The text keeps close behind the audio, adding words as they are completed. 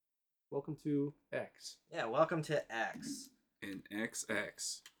Welcome to X. Yeah, welcome to X.com, And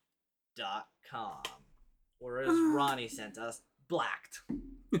XX. or as Ronnie sent us, Blacked.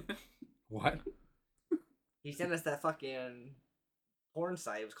 What? He sent us that fucking porn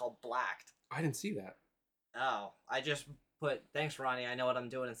site. It was called Blacked. I didn't see that. Oh, I just put, thanks, Ronnie. I know what I'm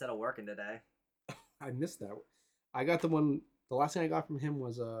doing instead of working today. I missed that. I got the one. The last thing I got from him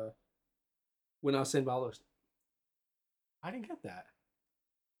was when I was saying Balos. I didn't get that.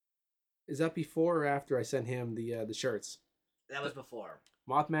 Is that before or after I sent him the shirts? That was before.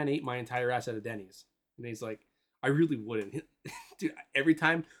 Mothman ate my entire ass at a Denny's, and he's like, I really wouldn't, dude. Every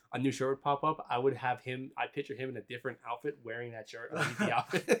time a new shirt would pop up, I would have him. I picture him in a different outfit wearing that shirt underneath the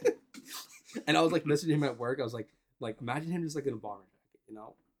outfit, and I was like messaging him at work. I was like imagine him just like in a bomber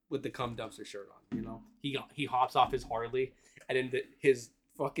jacket, with the cum dumpster shirt on. He hops off his Harley, and then his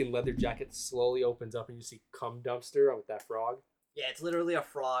fucking leather jacket slowly opens up, and you see cum dumpster with that frog. Yeah, it's literally a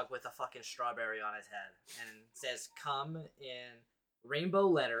frog with a fucking strawberry on his head, and it says "cum" in rainbow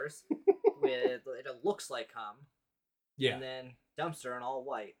letters. With it looks like cum. Yeah, And then dumpster in all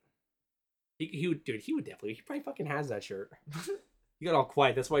white. he would, dude. He probably fucking has that shirt. He got all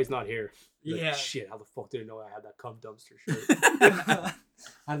quiet. That's why he's not here. He's like, Yeah. shit, how the fuck did I know I had that cum dumpster shirt?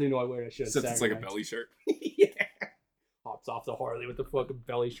 How did I know I wear that shit? Except it's like a belly shirt. Yeah. Hops off the Harley with the fucking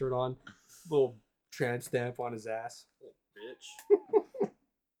belly shirt on. Little tramp stamp on his ass. Bitch.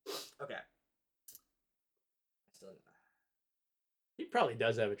 Okay. Still, He probably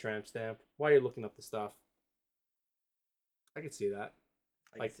does have a tramp stamp. Why are you looking up the stuff? I can see that.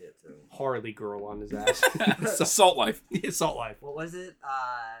 I Like- can see it too. Harley girl on his ass. Salt life. Salt life. What was it?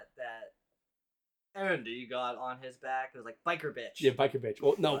 That Andy you got on his back. It was like biker bitch. Yeah, biker bitch.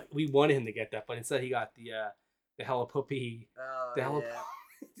 Well, no, we wanted him to get that, but instead he got the hella puppy. Oh, The hella. yeah.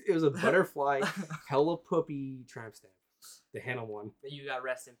 It was a butterfly hella puppy tramp stamp. The Hannah one. You got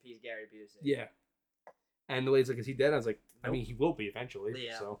rest in peace, Gary Busey. Yeah. And the lady's like, is he dead? I was like, I Nope. mean, he will be eventually.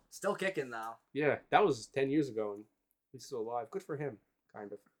 Yeah. So, Still kicking though. yeah, that was 10 years ago, and he's still alive. Good for him,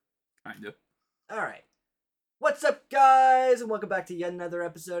 kind of. Kinda. All right. What's up, guys, and welcome back to yet another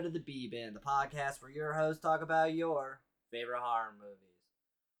episode of the B-Bin, the podcast where your hosts talk about your favorite horror movies.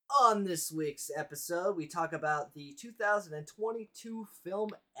 On this week's episode, we talk about the 2022 film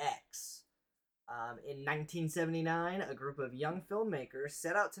X. In 1979, a group of young filmmakers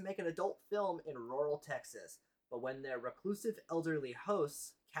set out to make an adult film in rural Texas, but when their reclusive elderly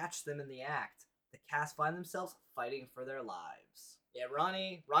hosts catch them in the act, the cast find themselves fighting for their lives. Yeah,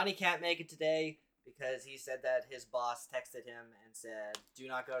 Ronnie can't make it today because he said that his boss texted him and said, "Do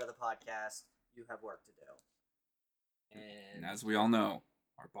not go to the podcast. You have work to do." And as we all know,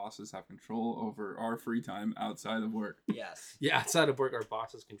 our bosses have control over our free time outside of work. Yes. Yeah, outside of work, our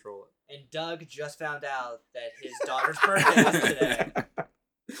bosses control it. And Doug just found out that his daughter's birthday was today.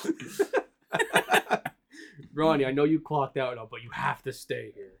 Ronnie, I know you clocked out now, but you have to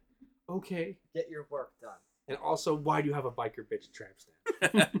stay here. Okay. Get your work done. And also, why do you have a biker bitch tramp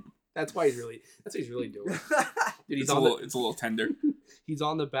stamp? That's what he's really doing. Dude, It's a little tender. he's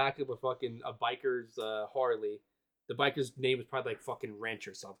on the back of a biker's Harley. The biker's name is probably like fucking Wrench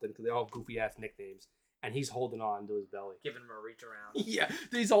or something because they all have goofy ass nicknames. And he's holding on to his belly. Giving him a reach around. Yeah,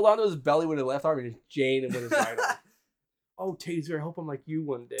 dude, he's holding on to his belly with his left arm and his Jane and with his right arm. Oh, Taser, I hope I'm like you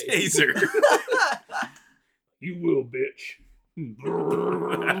one day. Taser. You will, bitch.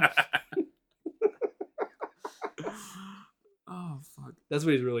 Oh, fuck. That's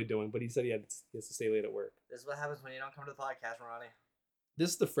what he's really doing, but he said he has to stay late at work. This is what happens when you don't come to the podcast, Ronnie. This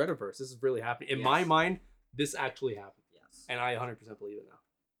is the Frediverse. This is really happening. In Yes. my mind, this actually happened. Yes. And I 100% believe it now.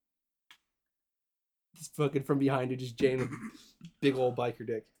 Just fucking from behind you, just Jane with big old biker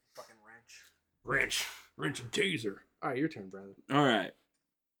dick. Fucking wrench. Wrench and Taser. All right, your turn, Brandon. All right.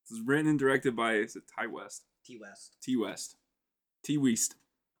 This is written and directed by, is it Ty West? T West. T West. T West.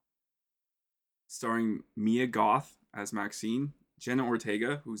 Starring Mia Goth as Maxine, Jenna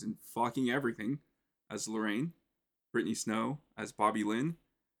Ortega, who's in fucking everything, as Lorraine, Brittany Snow as Bobby Lynn,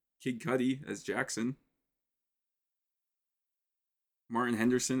 Kid Cudi as Jackson, Martin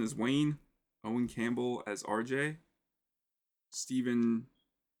Henderson as Wayne, Owen Campbell as RJ, Stephen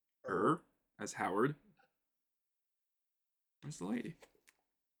as Howard. Where's the lady?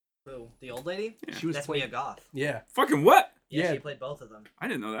 Who? The old lady? Yeah. She was That's playing. Mia Goth. Yeah. Fucking what? Yeah, Yeah. she played both of them. I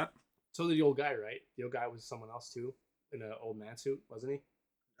didn't know that. So did the old guy, right? The old guy was someone else too, in an old man suit, wasn't he?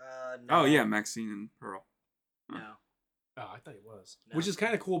 No. Oh yeah, Maxine and Pearl. No. Oh, I thought he was. No. Which is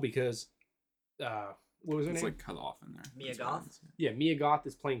kind of cool because, what was her It's name? like cut off in there. Mia That's what Goth? it is, Yeah, Mia Goth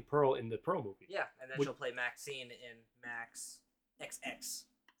is playing Pearl in the Pearl movie. Yeah, and then What- she'll play Maxine in Max XX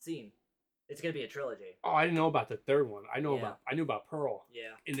Scene. It's gonna be a trilogy. Oh, I didn't know about the third one. I knew about Pearl.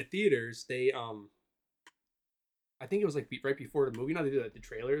 Yeah. In the theaters, they I think it was like right before the movie. You know, they did like, the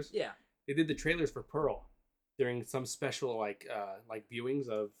trailers. Yeah. They did the trailers for Pearl during some special like viewings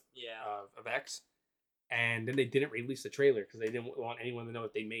of of X, and then they didn't release the trailer because they didn't want anyone to know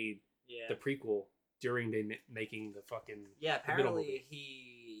that they made the prequel during they making the fucking Apparently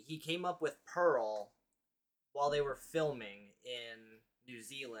he came up with Pearl while they were filming in New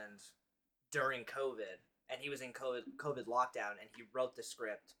Zealand during COVID, and he was in COVID lockdown, and he wrote the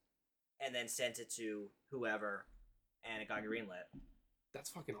script and then sent it to whoever, and it got greenlit. That's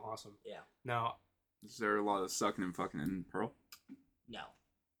fucking awesome. Yeah. Now, is there a lot of sucking and fucking in Pearl? No.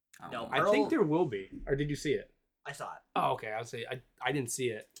 No, I think there will be. Or did you see it? I saw it. Oh, okay. I would say I didn't see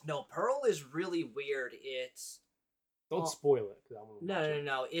it. No, Pearl is really weird. It's Don't spoil it. 'Cause I wanna watch it.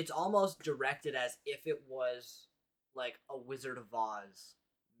 no. It's almost directed as if it was like a Wizard of Oz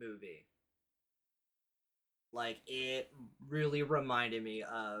movie. Like, it really reminded me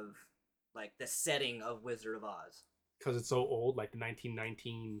of like the setting of Wizard of Oz. Because it's so old, like the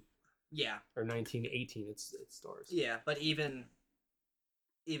 1919 Yeah. or 1918. It stars. Yeah, but even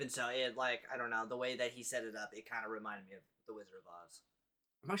so, it like I don't know the way that he set it up. It kind of reminded me of the Wizard of Oz.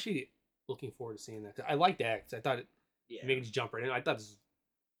 I'm actually looking forward to seeing that. 'Cause I liked X. I thought it made you jump right in. I thought it was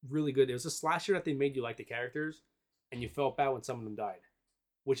really good. It was a slasher that they made you like the characters, and you felt bad when some of them died.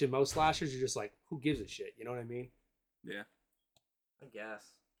 Which in most slashers, you're just like, who gives a shit? You know what I mean? Yeah. I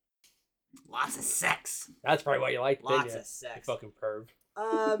guess. Lots of sex. That's probably why you liked it. Lots Yeah. of sex. You fucking perv.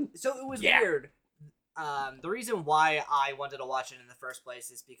 So it was Yeah. weird. The reason why I wanted to watch it in the first place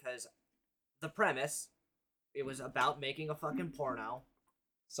is because the premise, it was about making a fucking porno,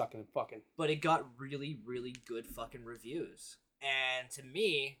 Sucking and fucking. but it got really, really good fucking reviews. And to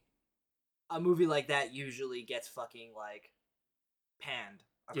me, a movie like that usually gets fucking like panned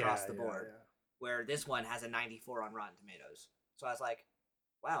across the board. Yeah. Where this one has a 94 on Rotten Tomatoes. So I was like,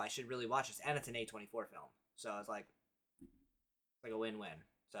 wow, I should really watch this. And it's an A24 film. So I was like, it's like a win-win.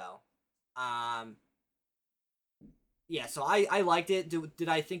 So, yeah, so I liked it. Did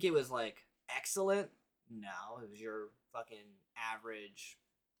I think it was like excellent? No, it was your fucking average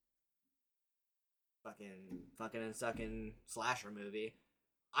fucking and sucking slasher movie.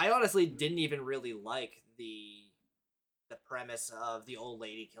 I honestly didn't even really like the premise of the old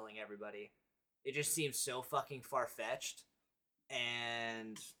lady killing everybody. It just seems so fucking far-fetched,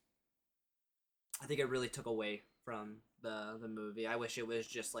 and I think it really took away from the movie. I wish it was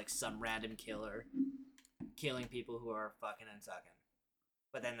just like some random killer killing people who are fucking and sucking.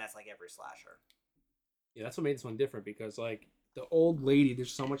 But then that's like every slasher. Yeah, that's what made this one different because like the old lady,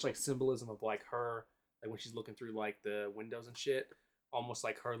 there's so much like symbolism of like her, like when she's looking through like the windows and shit, almost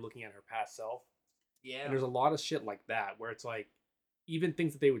like her looking at her past self. Yeah. And there's a lot of shit like that where it's like even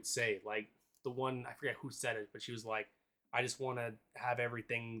things that they would say, like the one, I forget who said it, but she was like, I just want to have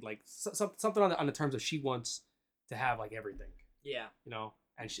everything, like something on the terms of she wants to have like everything. Yeah. You know,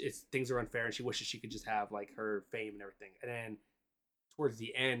 and things are unfair and she wishes she could just have like her fame and everything. And then towards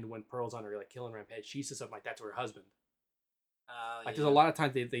the end, when Pearl's on her like killing rampage, she says something like that to her husband. Like there's a lot of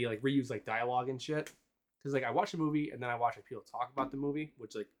times they like reuse like dialogue and shit. Because like I watched the movie and then I watched like, people talk about the movie,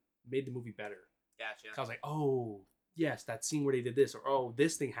 which like made the movie better. Gotcha. So I was like, oh yes, that scene where they did this, or oh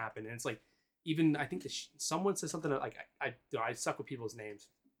this thing happened, and it's like even I think someone said something like I suck with people's names.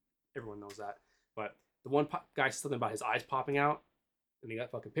 Everyone knows that, but the one guy said something about his eyes popping out, and he got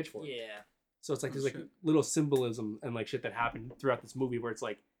fucking pitchfork. Yeah. So it's like there's like little symbolism and like shit that happened throughout this movie where it's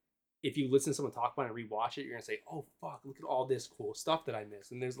like if you listen to someone talk about it and rewatch it, you're gonna say, oh fuck, look at all this cool stuff that I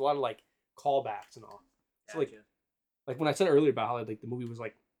missed, and there's a lot of like callbacks and all. So like when I said earlier about how like the movie was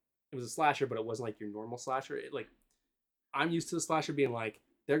like it was a slasher, but it wasn't like your normal slasher. It like I'm used to the slasher being like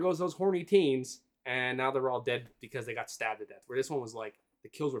there goes those horny teens, and now they're all dead because they got stabbed to death. Where this one was like the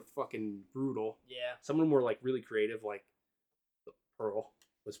kills were fucking brutal. Yeah. Some of them were like really creative, like the Pearl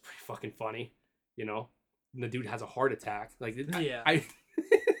was pretty fucking funny, you know. And the dude has a heart attack, like yeah. like,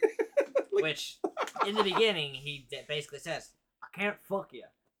 which in the beginning he basically says, "I can't fuck you.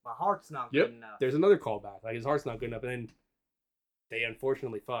 My heart's not good enough." There's another callback, like his heart's not good enough, and then they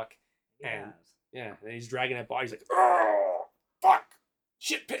unfortunately fuck, and yeah, and he's dragging that body. He's like, "Oh, fuck,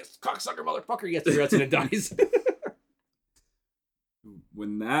 shit, piss, cocksucker, motherfucker." He gets cigarettes and then dies.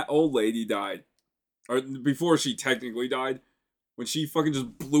 When that old lady died, or before she technically died, when she fucking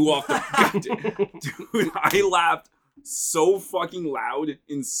just blew off the goddamn... Dude, I laughed so fucking loud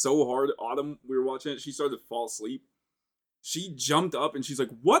and so hard. Autumn, we were watching it, she started to fall asleep. She jumped up and she's like,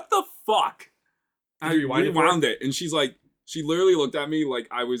 what the fuck? I rewound it. And she's like, she literally looked at me like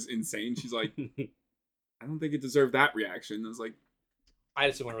I was insane. She's like, I don't think it deserved that reaction. I was like, I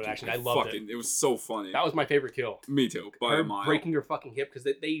had a similar reaction. I loved it. It was so funny. That was my favorite kill. Me too. By her a mile. breaking her fucking hip, because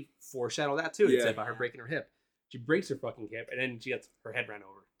they foreshadow that too. It Yeah. said about her breaking her hip. She breaks her fucking hip, and then she gets her head ran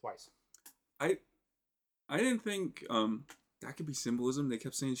over twice. I didn't think that could be symbolism. They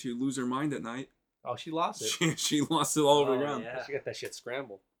kept saying she would lose her mind at night. Oh, she lost it. She lost it all over the Oh, ground. yeah. She got that shit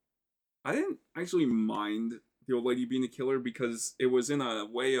scrambled. I didn't actually mind the old lady being a killer because it was in a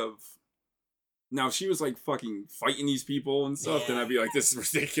way of. Now, if she was like fucking fighting these people and stuff, then Yeah. I'd be like, this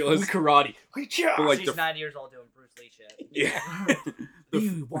is ridiculous. Karate. But, like, She's the- 9 years old doing Bruce Lee shit.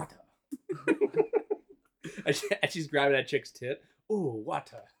 Yeah. Water. and she's grabbing that chick's tit. Ooh,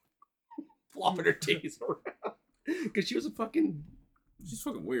 water. Flopping her titties around. Because she was a fucking. She's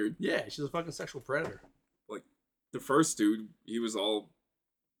fucking weird. Yeah, she's a fucking sexual predator. The first dude, he was all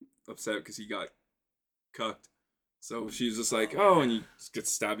upset because he got cucked. So she was just like, oh, and he just gets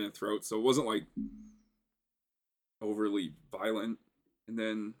stabbed in the throat. So it wasn't like overly violent. And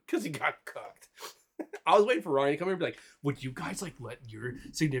then Because he got cucked. I was waiting for Ryan to come here and be like, would you guys like let your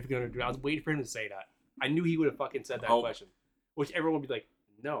significant other do it? I was waiting for him to say that. I knew he would have fucking said that question. Which everyone would be like,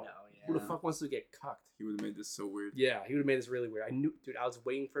 no. Who the fuck wants to get cucked? he would have made this so weird. Yeah, he would have made this really weird. I knew, dude, I was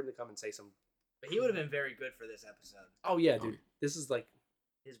waiting for him to come and say some. But he would have been very good for this episode. Oh, yeah, dude. This is like,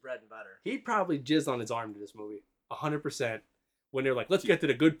 His bread and butter. he'd probably jizz on his arm to this movie. 100%. When they're like, let's get to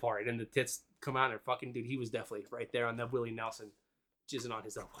the good part. And the tits come out and fucking, dude, he was definitely right there on that Willie Nelson jizzing on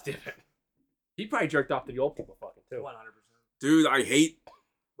his elbow. He probably jerked off to the old people fucking too. 100%. Dude, I hate,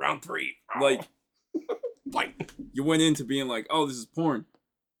 Round 3. like, Fight. you went into being like, oh, this is porn.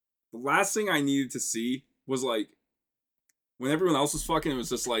 The last thing I needed to see was like, when everyone else was fucking, it was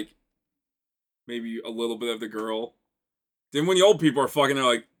just like, maybe a little bit of the girl. Then when the old people are fucking, they're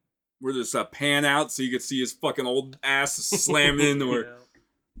like, we're just pan out so you could see his fucking old ass slamming in, or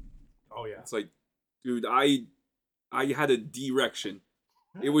Oh, yeah. it's like, dude, I had a direction.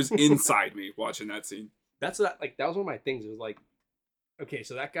 It was inside me watching that scene. That's that. Like, that was one of my things. It was like, okay,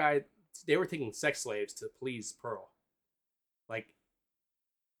 so that guy, they were taking sex slaves to please Pearl. Like,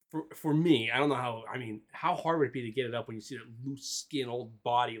 for me, I don't know how. I mean, how hard would it be to get it up when you see that loose skin, old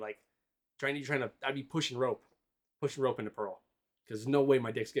body, like trying to? I'd be pushing rope into Pearl, because no way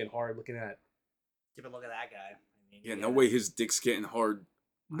my dick's getting hard looking at. Give a look at that guy. I mean, Yeah, no way his dick's getting hard.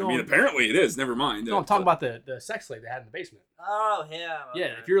 No, I mean, apparently it is. Never mind. no, I'm talking about the sex slave they had in the basement. Oh, yeah.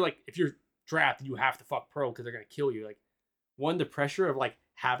 Yeah, if you're trapped, you have to fuck Pearl because they're gonna kill you. Like, the pressure of like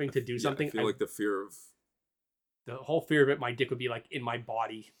having to do something. I feel like the fear of the whole fear of it, my dick would be like in my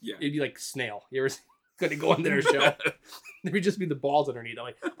body. Yeah. It'd be like snail. You ever gonna go in their show? There would just be the balls underneath. I'm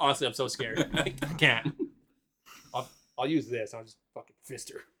like, honestly, I'm so scared. I can't. I'll use this. I'll just fucking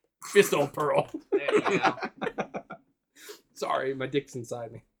fist old Pearl. There you go. Sorry, my dick's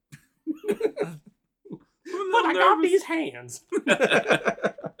inside me. I'm But I got these hands.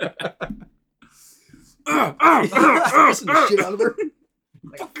 Fissing the shit out of her.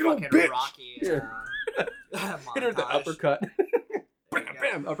 Like Fucking old fucking bitch. Rocky. Hit her with the montage. uppercut. There Bam, you go.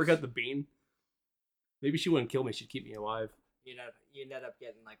 bam, uppercut the bean. Maybe she wouldn't kill me. She'd keep me alive. You end up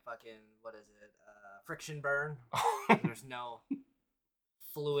getting like fucking, what is it? Friction burn. There's no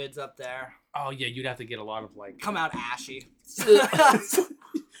fluids up there. Oh yeah, you'd have to get a lot of like Come out ashy.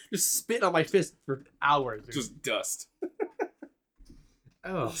 just spit on my fist for hours. just dust.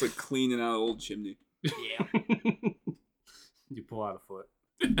 Oh, It's like cleaning out an old chimney. Yeah. you pull out a foot.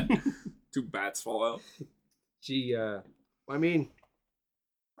 2 bats fall out. She, I mean,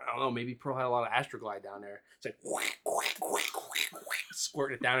 I don't know. Maybe Pearl had a lot of Astroglide down there. It's like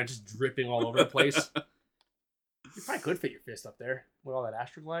squirting it down and just dripping all over the place. You probably could fit your fist up there with all that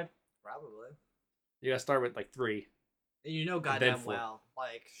Astroglide. Probably. You gotta start with like 3. And you know then goddamn 4. well,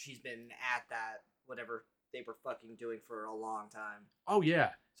 like, she's been at that, whatever they were fucking doing for a long time. Oh yeah,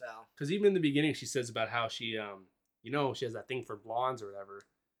 So, because even in the beginning, she says about how she, she has that thing for blondes or whatever,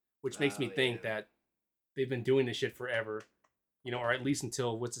 which makes me Oh, think yeah. that they've been doing this shit forever, or at least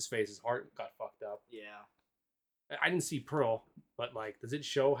until what's his face, his heart got fucked up. yeah. I didn't see Pearl, but like, does it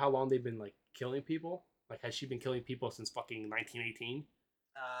show how long they've been like killing people? Like, has she been killing people since fucking 1918?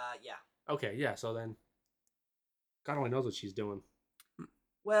 Yeah. Okay, yeah. So then, God only knows what she's doing.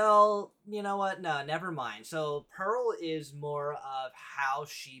 Well, you know what? No, never mind. So Pearl is more of how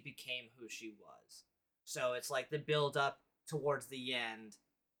she became who she was. So it's like the build up towards the end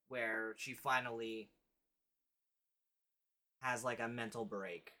where she finally has like a mental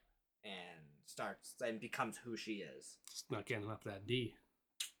break and starts and becomes who she is. Just not getting enough of that D.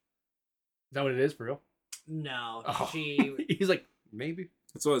 Is that what it is for real? No, Oh. she. He's like, maybe.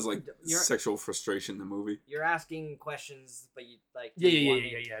 That's why it's like You're- sexual frustration in the movie. You're asking questions, but you like. Yeah. you want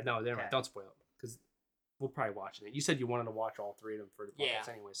me- No, never mind. Okay. Don't spoil it. Because we'll probably watch it. You said you wanted to watch all three of them for the podcast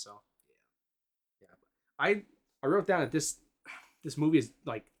Yeah. anyway, so yeah. I wrote down that this movie is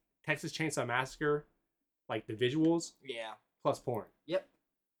like Texas Chainsaw Massacre, like the visuals Yeah. plus porn. Yep.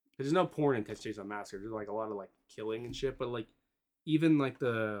 Because there's no porn in Texas Chainsaw Massacre. There's like a lot of like killing and shit, but like even like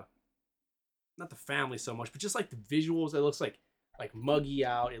not the family so much, but just like the visuals, it looks like muggy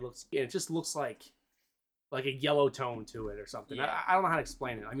out. It just looks like a yellow tone to it or something. Yeah. I don't know how to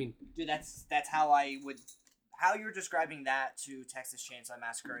explain it. I mean, Dude, that's how you're describing that to Texas Chainsaw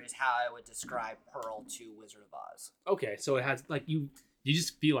Massacre is how I would describe Pearl to Wizard of Oz. okay, so it has like you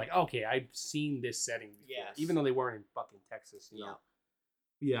just feel like, okay, I've seen this setting before, Yes. even though they weren't in fucking Texas, you Yeah. know.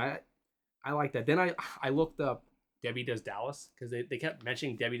 Yeah, I like that. Then I looked up Debbie Does Dallas because they kept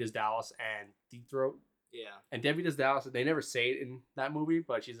mentioning Debbie Does Dallas and Deep Throat. Yeah. And Debbie Does Dallas, they never say it in that movie,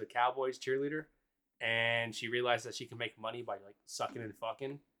 but she's a Cowboys cheerleader, and she realized that she can make money by like sucking and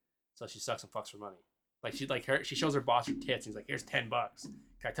fucking, so she sucks and fucks for money. Like she shows her boss her tits, and he's like, "Here's $10. Can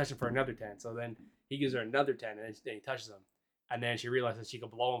I touch him for another 10?" So then he gives her another 10, and then he touches him, and then she realizes she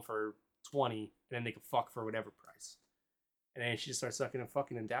could blow him for 20, and then they could fuck for whatever price, and then she just starts sucking and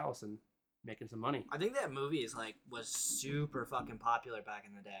fucking in Dallas and making some money. I think that movie was super fucking popular back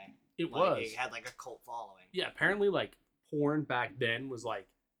in the day. It Like, was. It had like a cult following. Yeah, apparently like porn back then was like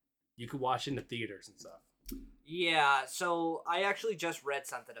you could watch in the theaters and stuff. Yeah, so I actually just read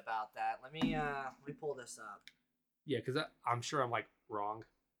something about that. Let me pull this up. Yeah, because I'm sure I'm like wrong,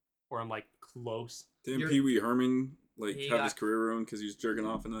 or I'm like close. Didn't You're- Pee Wee Herman like He have his got- career ruined because he was jerking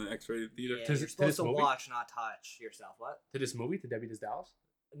off in an X-rated theater? Yeah, To you're this supposed to movie? watch, not touch yourself. What? To this movie, to Debbie Does Dallas.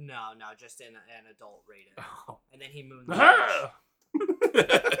 No, just in an adult rated. Oh. And then he mooned. Ah! All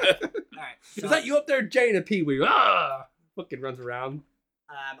right. Is that you up there, Jane and Pee Wee? Ah! Fucking runs around.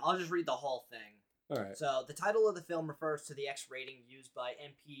 I'll just read the whole thing. All right. So the title of the film refers to the X rating used by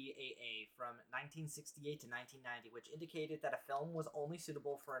MPAA from 1968 to 1990, which indicated that a film was only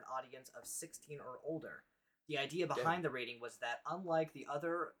suitable for an audience of 16 or older. The idea behind the rating was that, unlike the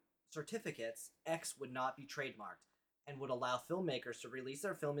other certificates, X would not be trademarked and would allow filmmakers to release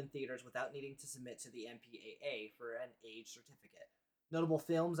their film in theaters without needing to submit to the MPAA for an age certificate. Notable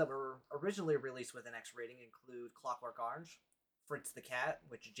films that were originally released with an X rating include Clockwork Orange, Fritz the Cat,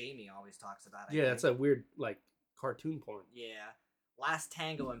 which Jamie always talks about. I Yeah, think. that's a weird like cartoon porn. Yeah. Last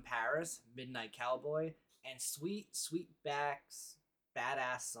Tango in Paris, Midnight Cowboy, and Sweetback's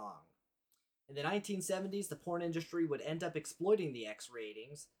Badass Song. In the 1970s, the porn industry would end up exploiting the X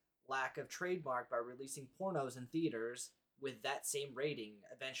ratings lack of trademark by releasing pornos in theaters with that same rating.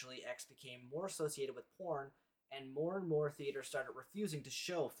 Eventually, X became more associated with porn, and more theaters started refusing to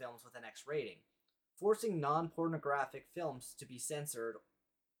show films with an X rating, forcing non-pornographic films to be censored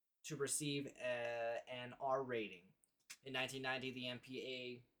to receive an R rating. In 1990, the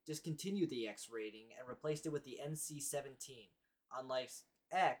MPA discontinued the X rating and replaced it with the NC-17. Unlike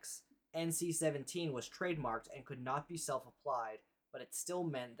X, NC-17 was trademarked and could not be self-applied, but it still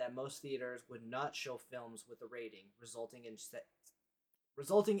meant that most theaters would not show films with the rating, resulting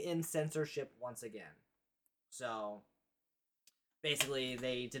in censorship once again. So, basically,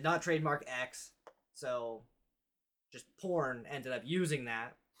 they did not trademark X, so just porn ended up using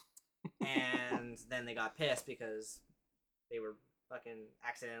that, and then they got pissed because they were fucking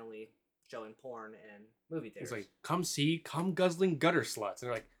accidentally showing porn in movie theaters. It's like, come see, come guzzling gutter sluts. And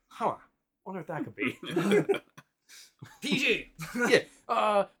they're like, huh, wonder if that could be. PG!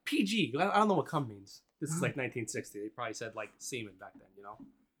 Yeah, PG. I don't know what cum means. This is like 1960. They probably said like semen back then, you know?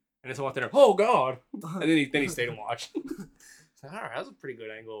 And it's all there, oh God. And then he stayed and watched. So, all right, that was a pretty good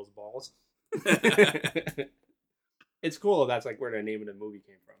angle of his balls. It's cool if that's like where the name of the movie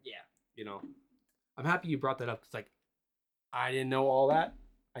came from. Yeah. You know? I'm happy you brought that up because like, I didn't know all that.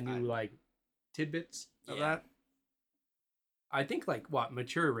 I knew like tidbits of that. I think like what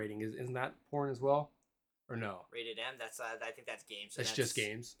mature rating isn't that porn as well, or no? Rated M. That's I think that's games. So That's just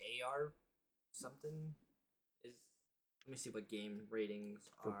games. AR something is. Let me see what game ratings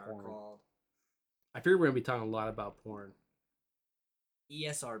For are porn. called. I figure we're gonna be talking a lot about porn.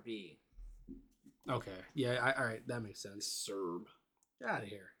 ESRB. Okay, yeah, all right, that makes sense. Serb. Get out of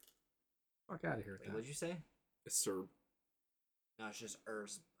here. Fuck out of here. with Wait, that. what'd you say? It's Serb. No, it's just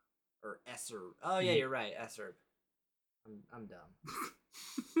ERSB or ESRB. Oh yeah, you're right, ESRB. I'm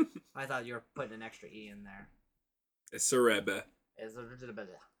dumb. I thought you were putting an extra E in there. It's Serb. But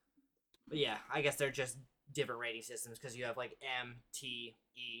yeah, I guess they're just different rating systems because you have like M, T,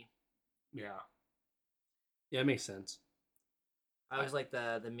 E. Yeah. Yeah, it makes sense. I always like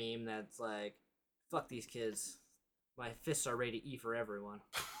the meme that's like, "Fuck these kids. My fists are rated E for everyone."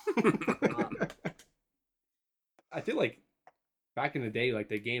 I feel like back in the day, like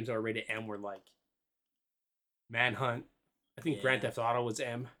the games that were rated M were like Manhunt. I think Grand Yeah. Theft Auto was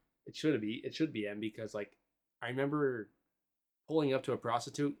M. It should be M because like I remember pulling up to a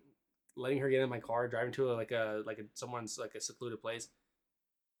prostitute, letting her get in my car, driving to someone's like a secluded place,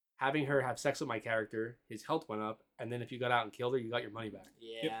 having her have sex with my character. His health went up, and then if you got out and killed her, you got your money back.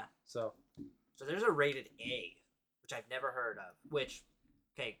 Yeah. So So there's a rated A, which I've never heard of. Which,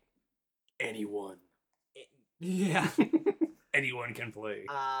 okay, anyone, yeah, anyone can play.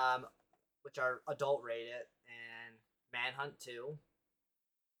 which are adult rated, and Manhunt 2.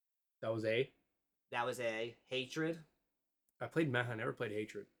 That was A. That was A. Hatred. I played Manhunt. I never played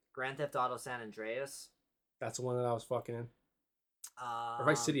Hatred. Grand Theft Auto San Andreas. That's the one that I was fucking in. Or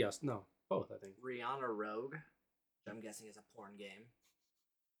Vice City. No, both I think. Rihanna Rogue, which I'm guessing is a porn game.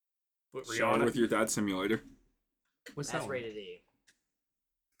 But Sean Rihanna, with your dad's simulator. what's That's that one? rated E.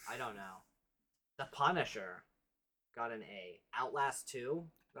 I don't know. The Punisher got an A. Outlast 2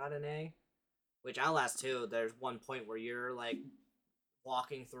 got an A. Which Outlast 2, there's one point where you're like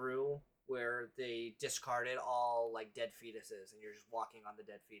walking through where they discarded all like dead fetuses and you're just walking on the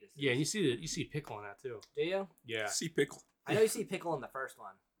dead fetuses. Yeah, and you see Pickle in that too. Do you? Yeah, See pickle. I know you see Pickle in the first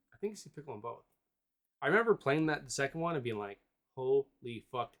one. I think you see Pickle in both. I remember playing the second one and being like, "Holy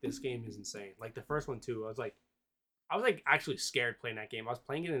fuck, this game is insane!" Like the first one too. I was like actually scared playing that game. I was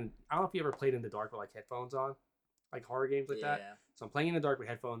playing it in. I don't know if you ever played in the dark with like headphones on, like horror games like that. So I'm playing in the dark with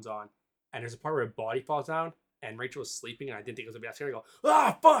headphones on, and there's a part where a body falls down, and Rachel was sleeping, and I didn't think it was gonna be that scary. I go,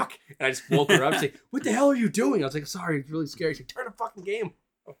 "Ah, fuck!" And I just woke her up, saying, "What the hell are you doing?" I was like, "Sorry, it's really scary." She's like, "Turn the fucking game."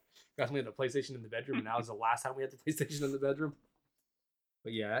 Got me the PlayStation in the bedroom, and that was the last time we had the PlayStation in the bedroom.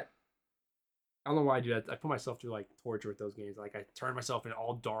 But yeah, I don't know why I do that. I put myself through like torture with those games. Like I turn myself in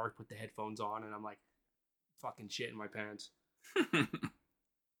all dark with the headphones on, and I'm like fucking shit in my pants.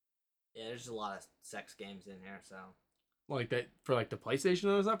 Yeah, there's a lot of sex games in here, so. Like that for like the PlayStation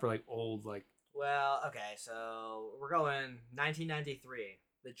and stuff, for like old like. Well, okay, so we're going 1993,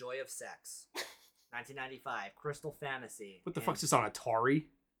 The Joy of Sex. 1995, Crystal Fantasy. What the and- fuck's this on Atari?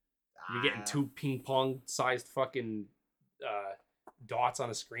 You're getting two ping pong sized fucking dots on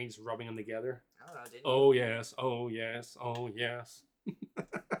a screen, just rubbing them together. I don't know, didn't Oh yes, oh yes, oh yes.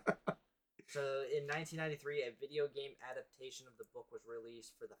 So in 1993, a video game adaptation of the book was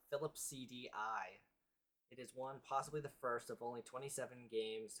released for the Philips CDI. It is one, possibly the first, of only 27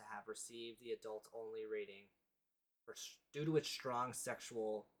 games to have received the adult-only rating due to its strong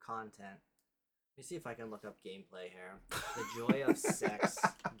sexual content. Let me see if I can look up gameplay here. The Joy of Sex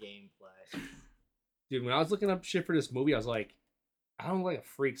gameplay. Dude, when I was looking up shit for this movie, I was like, I don't like a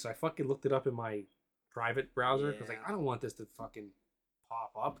freak, so I fucking looked it up in my private browser because like Yeah. I don't want this to fucking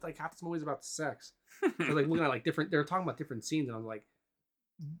pop up. Like half this movie's about sex. So like looking at like different, they were talking about different scenes, and I was like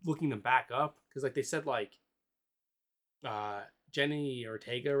looking them back up because like they said like Jenny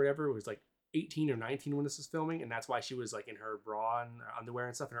Ortega or whatever was like 18 or 19 when this was filming, and that's why she was like in her bra and her underwear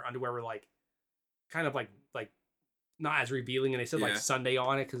and stuff, and her underwear were like kind of like not as revealing, and they said like Yeah. Sunday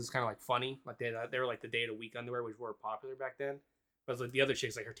on it because it's kind of like funny, like they were like the day of the week underwear, which were popular back then. But like the other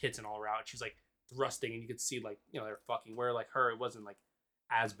chicks, like her tits and all were out, she's like thrusting, and you could see like they're fucking. Where like her, it wasn't like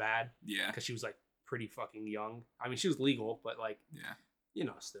as bad Yeah. because she was like pretty fucking young. I mean, she was legal, but like Yeah.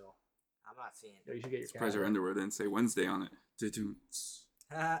 still. I'm not seeing Yeah, you should get your Surprise, her camera. underwear didn't say Wednesday on it. it.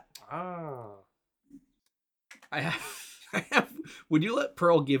 Ah. I have. Would you let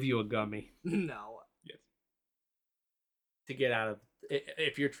Pearl give you a gummy No. to get out of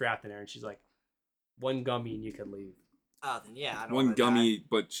if you're trapped in there and she's like, one gummy and you can leave? Oh, then yeah. I don't One wanna die. gummy,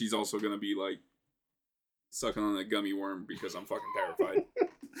 but she's also gonna be like sucking on a gummy worm because I'm fucking terrified.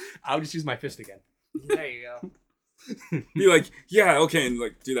 I would just use my fist again. There you go. Be like, yeah, okay, and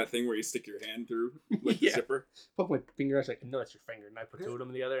like do that thing where you stick your hand through like the Yeah. zipper. Poke my finger. I was like, no, that's your finger. And I put two of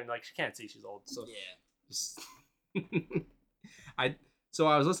them together, and like she can't see, she's old. So Yeah. just so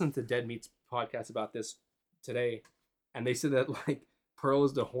I was listening to Dead Meat's podcast about this today, and they said that like Pearl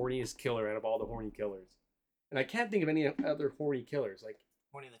is the horniest killer out of all the horny killers, and I can't think of any other horny killers. Like,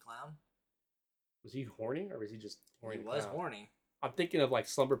 Horny the Clown? was he horny or was he just horny? He to was clown? horny. I'm thinking of like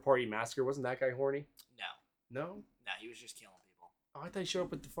Slumber Party Massacre. Wasn't that guy horny? No. No. No, he was just killing people. Oh, I thought he showed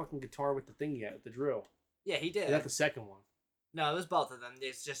up with the fucking guitar with the thing yet, with the drill. Yeah, he did. Is that the second one? No, it was both of them.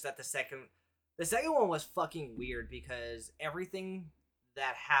 It's just that the second one was fucking weird because everything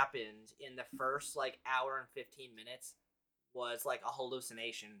that happened in the first like hour and 15 minutes was like a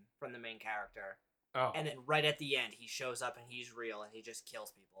hallucination from the main character. Oh, And then right at the end he shows up and he's real and he just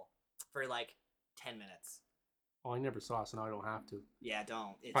kills people for like 10 minutes. I never saw it, so now I don't have to. Yeah,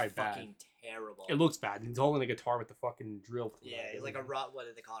 don't. It's Probably bad. fucking terrible. It looks bad. He's holding a guitar with the fucking drill. thing. Yeah, it's like a rock. What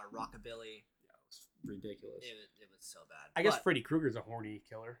did they call it? A rockabilly. Yeah, it was ridiculous. It was so bad. I guess But- Freddy Krueger's a horny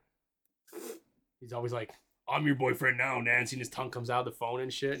killer. He's always like, I'm your boyfriend now, Nancy. And his tongue comes out of the phone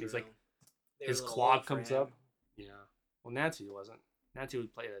and shit. And he's like, his claw comes up. Yeah. Well, Nancy wasn't. Nancy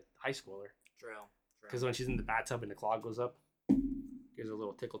would play a high schooler. True. Because when she's in the bathtub and the claw goes up, gives her a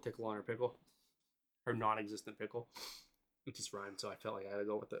little tickle on her pickle. Her non-existent pickle. It just rhymed, so I felt like I had to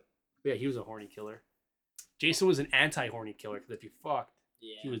go with it. But yeah, he was a horny killer. Jason was an anti-horny killer because if you fucked,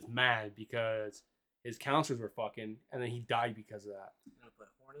 he was mad because his counselors were fucking, and then he died because of that. I'm gonna put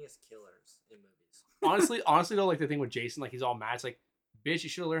horniest killers in movies. honestly though, like the thing with Jason, like he's all mad. It's like, bitch, you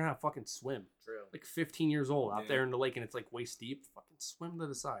should have learned how to fucking swim. True. Like 15 years old out there in the lake, and it's like waist deep. Fucking swim to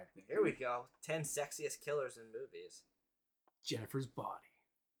the side. Here we go. 10 sexiest killers in movies. Jennifer's Body.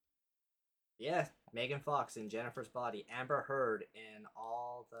 Yeah, Megan Fox in Jennifer's Body. Amber Heard in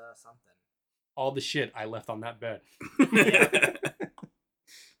all the something. All the shit I left on that bed.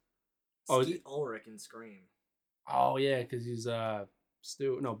 Skeet Ulrich in Scream. Oh yeah, because he's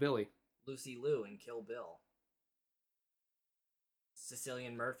Billy. Lucy Liu in Kill Bill.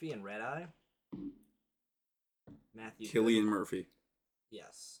 Cillian Murphy in Red Eye. Matthew Cillian Murphy.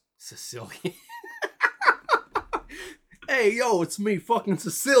 Yes. Sicilian. Hey yo, it's me, fucking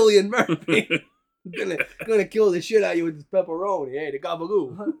Cillian Murphy. gonna kill the shit out of you with this pepperoni. Hey, the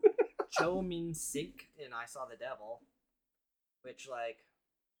gabagoo. Cho Min Sik in I Saw the Devil. Which, like...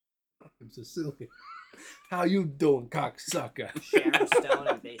 I'm Sicilian. How you doing, cocksucker? Sharon Stone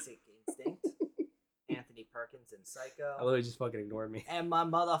in Basic Instinct. Anthony Perkins in Psycho. I literally just fucking ignored me. And my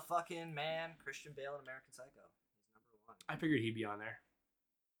motherfucking man, Christian Bale in American Psycho. He's number 1. I figured he'd be on there.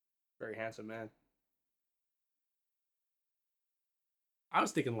 Very handsome man. I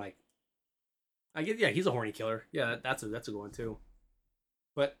was thinking like, he's a horny killer. Yeah, that's a good one too.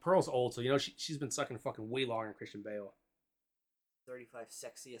 But Pearl's old, so she's been sucking fucking way longer than Christian Bale. 35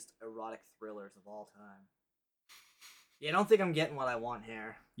 sexiest erotic thrillers of all time. Yeah, I don't think I'm getting what I want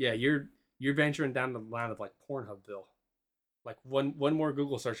here. Yeah, you're venturing down the line of like Pornhubville. Like one more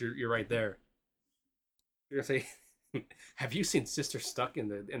Google search, you're right there. You're gonna say, have you seen Sister Stuck in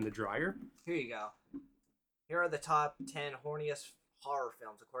the dryer? Here you go. Here are the top 10 horniest horror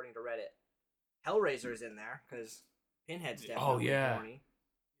films according to Reddit. Hellraiser's in there because Pinhead's definitely horny.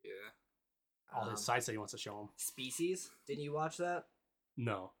 Yeah. All his sites that he wants to show him. Species. Didn't you watch that?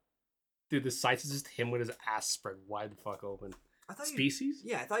 No. Dude, the sites is just him with his ass spread wide the fuck open. Species?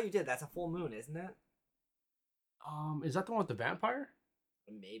 Yeah, I thought you did. That's a full moon, isn't it? Is that the one with the vampire?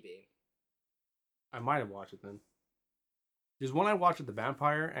 Maybe. I might have watched it then. There's one I watched with the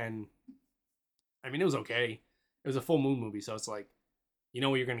vampire, and I mean, it was okay. It was a full moon movie, so it's like, you know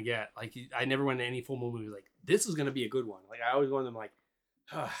what you're gonna get. Like, I never went to any full moon movie like, this is gonna be a good one. Like, I always go to them like,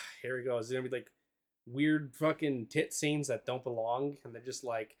 here we go. It's gonna be like weird fucking tit scenes that don't belong, and they're just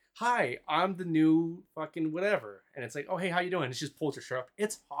like, hi, I'm the new fucking whatever, and it's like, oh hey, how you doing? And it's just pulls your shirt up.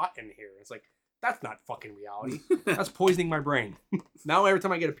 It's hot in here. It's like, that's not fucking reality. That's poisoning my brain. Now every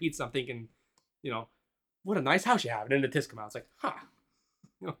time I get a pizza, I'm thinking, what a nice house you have. And then the tits come out. It's like,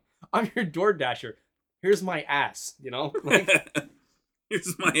 I'm your DoorDasher. Here's my ass. Like,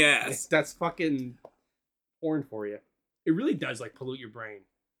 here's my ass. That's fucking porn for you. It really does like pollute your brain.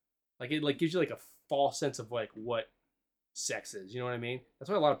 Like it like gives you like a false sense of like what sex is. You know what I mean? That's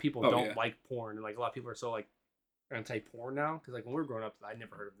why a lot of people don't like porn, and like a lot of people are so like anti-porn now. Because like when we were growing up, I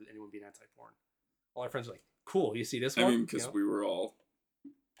never heard of anyone being anti-porn. All our friends were like, "Cool, you see this one?" I mean, because we were all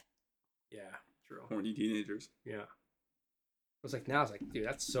true horny teenagers. Yeah. It's like now it's like, dude,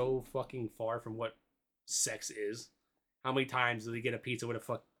 that's so fucking far from what sex is. How many times do they get a pizza with a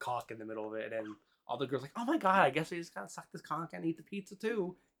fuck cock in the middle of it, and then all the girls like, oh my god, I guess we just gotta suck this cock and eat the pizza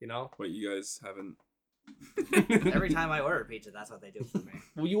too, Wait, you guys haven't? Every time I order pizza, that's what they do for me.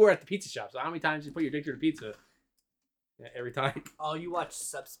 Well, you were at the pizza shop, so how many times did you put your dick through the pizza? Yeah, every time. Oh, you watch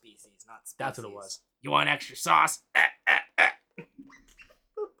Subspecies, not Species. That's what it was. You want extra sauce?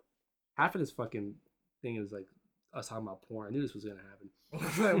 Half of this fucking thing is like us talking about porn. I knew this was gonna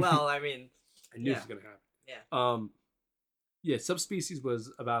happen. Well, I mean, I knew this was gonna happen. Yeah. Subspecies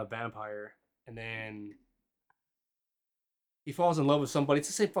was about a vampire, and then he falls in love with somebody. It's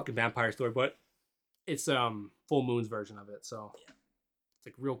the same fucking vampire story, but it's Full Moon's version of it. So it's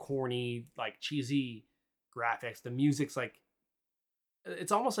like real corny, like cheesy graphics. The music's like,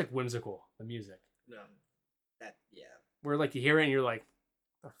 it's almost like whimsical. The music. Where like you hear it and you're like,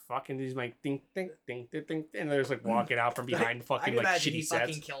 the fucking he's like ding ding ding ding ding, and they're just like walking out from behind fucking like shitty he sets.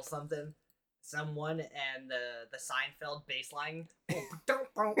 Fucking kill someone, and the Seinfeld bass line.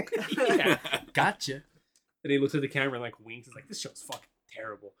 Yeah, gotcha. And he looks at the camera and like winks. It's like, this show's fucking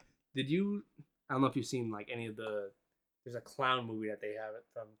terrible. I don't know if you've seen like any of there's a clown movie that they have it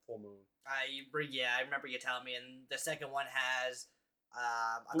from Full Moon. I remember you telling me, and the second one has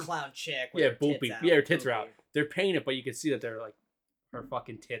a clown chick. With Yeah, her tits Boopy. out. Yeah, her tits are out. Boopy. They're painting it, but you can see that they're like her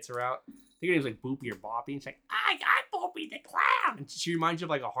fucking tits are out. I think her name's like Boopy or Boppy. And she's like, I'm Boopy the clown. And she reminds you of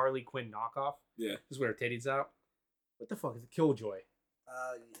like a Harley Quinn knockoff. Yeah. Just with her titties out. What the fuck is it? Killjoy.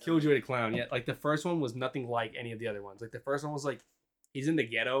 Yeah. Killjoy the clown. Yeah, like the first one was nothing like any of the other ones. Like the first one was like he's in the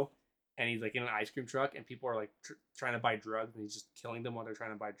ghetto and he's like in an ice cream truck and people are like trying to buy drugs and he's just killing them while they're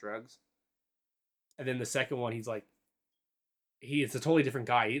trying to buy drugs. And then the second one, he's like, it's a totally different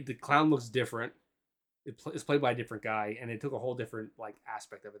guy. The clown looks different. It's played by a different guy, and it took a whole different like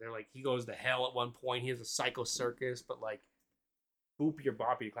aspect of it. They're like he goes to hell at one point. He has a psycho circus, but like Boopy or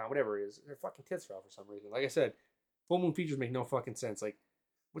Boppy the clown, whatever it is, their fucking tits are out for some reason. Like I said, full moon features make no fucking sense. Like,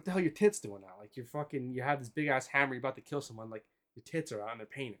 what the hell are your tits doing now? Like you have this big ass hammer, you're about to kill someone. Like your tits are out and they're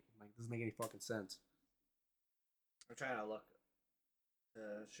painted. Like it doesn't make any fucking sense. I'm trying to look to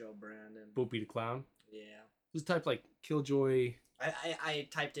show Brandon. Boopy the clown. Yeah. Just type like Killjoy. I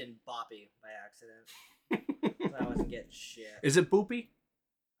typed in Boppy by accident. So I wasn't getting shit. Is it Boopy?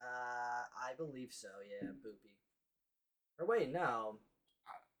 I believe so. Yeah, Boopy. Or wait, no.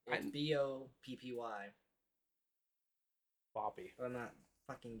 It's Boppy. Boppy. But I'm not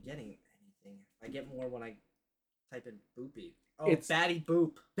fucking getting anything. I get more when I type in Boopy. Oh, It's- it's Batty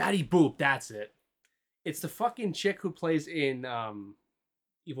Boop. Batty Boop, that's it. It's the fucking chick who plays in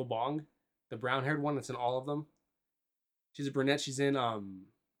Evil Bong, the brown haired one that's in all of them. She's a brunette. She's in I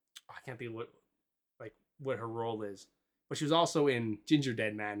can't think of what her role is, but she was also in Ginger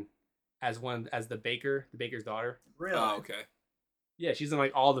Dead Man as the baker's daughter. Really? Oh, okay. Yeah, she's in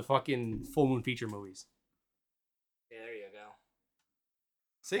like all the fucking full moon feature movies. Yeah, there you go.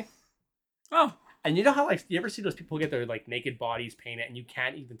 See? Oh, And you know how like you ever see those people get their like naked bodies painted and you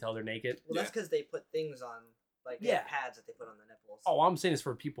can't even tell they're naked? Well, that's because they put things on, like they have pads that they put on the nipples. Oh, all I'm saying is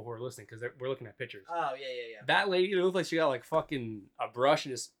for people who are listening because we're looking at pictures. Oh, yeah. That lady, it looked like she got like fucking a brush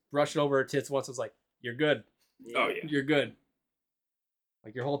and just brushed it over her tits once. It was like, you're good. Oh, yeah. You're good.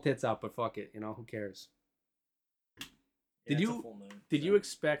 Like your whole tits out, but fuck it. You know, who cares? Yeah, Did it's a you- full moon, Did so. you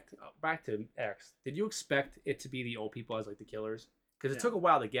expect, back to X, did you expect it to be the old people as like the killers? Because it No. took a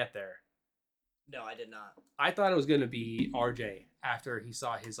while to get there. No, I did not. I thought it was going to be RJ after he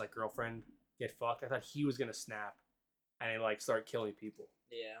saw his like girlfriend get fucked. I thought he was going to snap and like start killing people.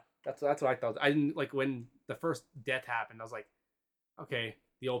 Yeah. That's what I thought. I didn't like when the first death happened. I was like, okay,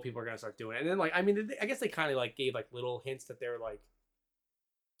 the old people are gonna start doing it. And then like, I mean, I guess they kind of like gave like little hints that they were like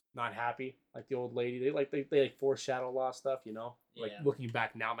not happy. Like the old lady, they like foreshadow a lot of stuff, you know. Like Yeah. looking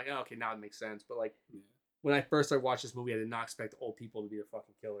back now, I'm like, oh, okay, now it makes sense. But like Yeah. when I first started watching this movie, I did not expect old people to be the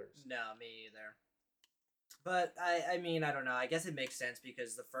fucking killers. No, me either. But I mean, I don't know. I guess it makes sense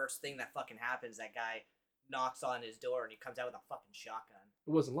because the first thing that fucking happens, that guy knocks on his door and he comes out with a fucking shotgun.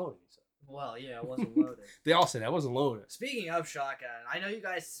 It wasn't loaded. So. Well, yeah, it wasn't loaded. They all said that wasn't loaded. Speaking of shotgun, I know you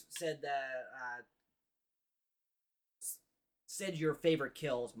guys said that said your favorite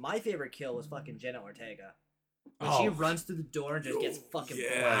kills. My favorite kill was fucking Jenna Ortega. When she Oh. runs through the door and just gets fucking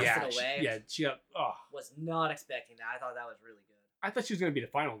yeah. blasted away. She got. Oh, Was not expecting that. I thought that was really good. I thought she was gonna be the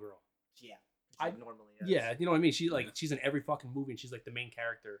final girl. Yeah. I- She normally is. Yeah, you know what I mean. She's Yeah. in every fucking movie, and she's like the main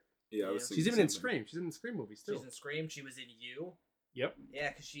character. Yeah, I was Yeah. thinking She's even the in same thing. Scream. She's in the Scream movies too. She's in Scream. She was in You. Yep. Yeah,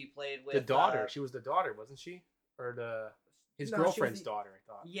 because she played with The daughter. uh, She was the daughter, wasn't she? Or his No, she was girlfriend's the- daughter, I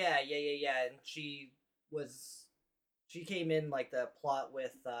thought. Yeah. And she came in like the plot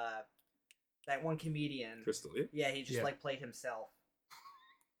with that one comedian. Crystal, yeah. Yeah, he just Yeah. like played himself.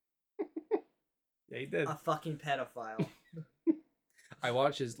 Yeah, he did. A fucking pedophile. I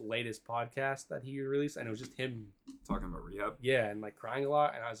watched his latest podcast that he released, and it was just him, Talking about rehab. yeah, and like crying a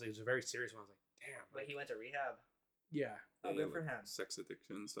lot. And it was a very serious one. I was like, damn. But he went to rehab. Yeah. Oh, Yeah, good for like him. Sex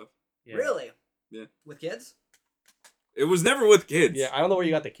addiction and stuff. Yeah. Really? Yeah. With kids? It was never with kids. Yeah, I don't know where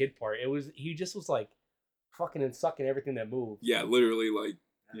you got the kid part. He just was like fucking and sucking everything that moved. Yeah, literally, like,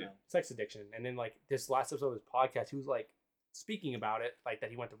 I don't Yeah. know. Sex addiction. And then like this last episode of his podcast, he was like speaking about it, like that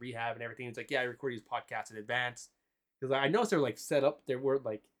he went to rehab and everything. It's like, yeah, I recorded his podcast in advance. Because I noticed they're like set up, they were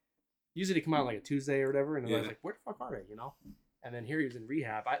like usually they come out like a Tuesday or whatever, and then I was Yeah. like, where the fuck are they, you know? And then here he was in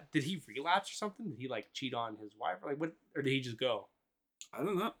rehab. Did he relapse or something? Did he like cheat on his wife? Or like what, or did he just go? I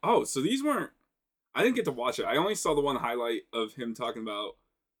don't know. Oh, so these weren't. I didn't get to watch it. I only saw the one highlight of him talking about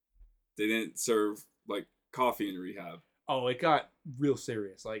they didn't serve like coffee in rehab. Oh, it got real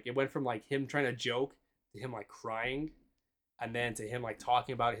serious. Like it went from like him trying to joke to him like crying, and then to him like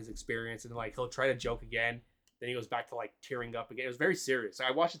talking about his experience, and like he'll try to joke again, then he goes back to like tearing up again. It was very serious. So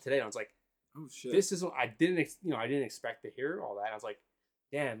I watched it today, and I was like, Oh shit. this is I didn't expect to hear all that. I was like,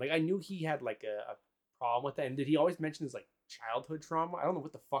 damn, like I knew he had like a problem with that. And did he always mention his like childhood trauma? I don't know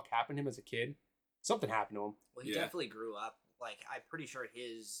what the fuck happened to him as a kid. Something happened to him. Well, he Yeah. definitely grew up like I'm pretty sure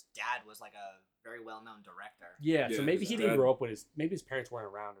his dad was like a very well known director. Yeah, so Yeah, maybe his he didn't dad- grow up with maybe his parents weren't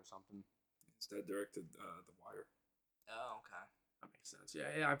around or something. His dad directed The Wire. Oh, okay. That makes sense.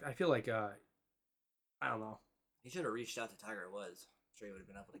 Yeah, I feel like I don't know. He should have reached out to Tiger Woods. I'm sure he would have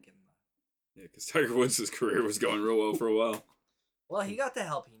been able to give him. Yeah, because Tiger Woods' career was going real well for a while. Well, he got the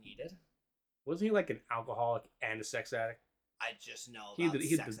help he needed. Wasn't he like an alcoholic and a sex addict? I just know He about had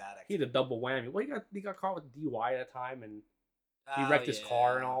the- sex addict. He had a double whammy. Well, he got caught with DUI at a time, and he Oh, wrecked his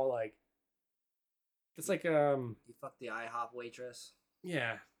car and yeah. all. Like, it's like He fucked the IHOP waitress.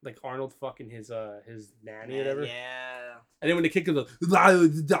 yeah, like Arnold fucking his nanny or Man, whatever. yeah. And then when the kid goes,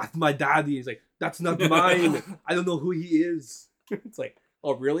 that's my daddy. He's like, that's not mine. I don't know who he is. It's like,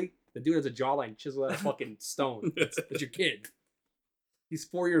 oh really? The dude has a jawline chiseled out of fucking stone. It's your kid. He's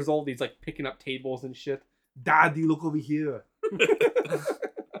 4 years old. He's like picking up tables and shit. Daddy, look over here.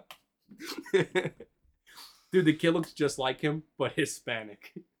 Dude, the kid looks just like him, but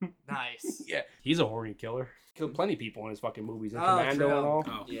Hispanic. Nice. Yeah, he's a horny killer. Killed plenty of people in his fucking movies, in Oh, Commando true. and all.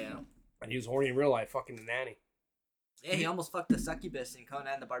 Oh. Yeah. And he was horny in real life, fucking the nanny. Yeah, he almost fucked the succubus in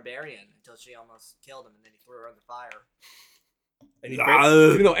Conan the Barbarian until she almost killed him, and then he threw her in the fire. And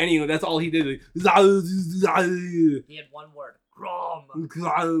even though any, that's all he did. He had one word. Grom. That was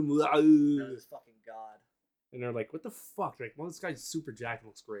his fucking god. And they're like, what the fuck? They're like, well, this guy's super jacked and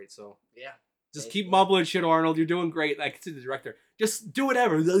looks great, so Yeah. just Basically. keep mumbling shit, Arnold. You're doing great. Like, to the director, just do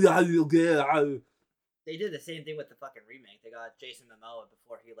whatever. They did the same thing with the fucking remake. They got Jason Momoa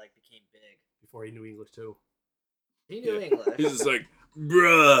before he like became big. Before he knew English too. He knew Yeah. English. He's just like,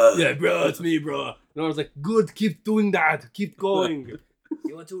 bruh. Yeah, bro, it's me, bro. And I was like, good, keep doing that. Keep going.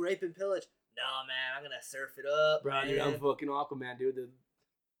 You want to rape and pillage? No, man. I'm gonna surf it up, Bro, man. dude, I'm fucking Aquaman, dude. The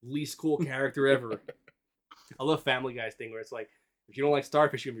least cool character ever. I love Family Guy's thing where it's like, if you don't like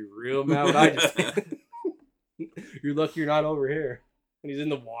starfish, you're gonna be real mad when I just you're lucky you're not over here. And he's in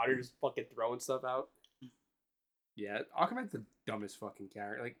the water just fucking throwing stuff out. Yeah, Aquaman's the dumbest fucking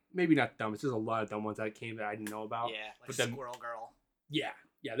character. Like, maybe not dumbest, there's a lot of dumb ones that came that I didn't know about. Yeah, like But then- Squirrel Girl. Yeah,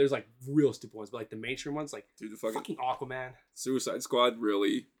 there's like real stupid ones, but like the mainstream ones, like Dude, the fucking Aquaman. Suicide Squad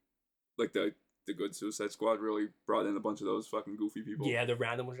really, like the good Suicide Squad really brought in a bunch of those fucking goofy people. Yeah, the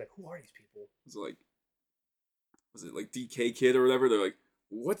random ones, like, who are these people? Was it like DK Kid or whatever? They're like,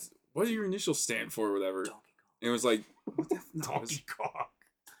 what does your initials stand for or whatever? Donkey Kong. And it was like, what the no, Donkey Kong.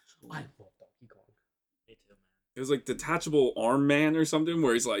 I love Donkey Kong. Me too, man. it was like Detachable Arm Man or something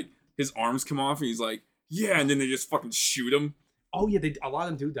where he's like, his arms come off and he's like, yeah, and then they just fucking shoot him. Oh yeah, a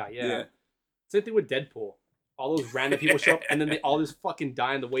lot of them do die. Yeah. Yeah. Same thing with Deadpool. All those random people show up, and then they all just fucking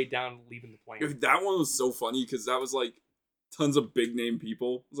die on the way down, leaving the plane. Dude, that one was so funny because that was like tons of big name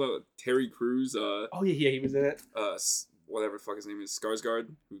people. It was like Terry Crews, Oh yeah, he was in it. whatever the fuck his name is, Skarsgård,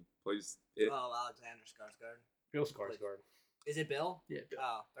 who plays it. Oh, Alexander Skarsgård. Bill Skarsgård. Is it Bill? Yeah, Bill.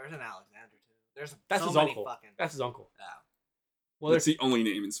 Oh, there's an Alexander too. There's That's so his many uncle. fucking. That's his uncle. Oh. Well, That's they're, the only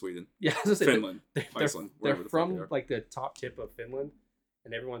name in Sweden. yeah, I was gonna say, Finland, They're, Iceland, they're wherever the fuck from they are. like the top tip of Finland,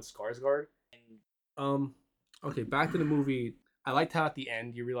 and everyone's Skarsgård. Okay, back to the movie. I liked how at the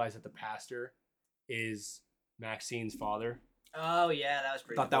end you realize that the pastor is Maxine's father. Oh yeah, that was I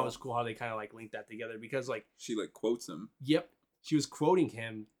pretty. thought that cool. was cool how they kind of like linked that together because like, She like quotes him. yep, she was quoting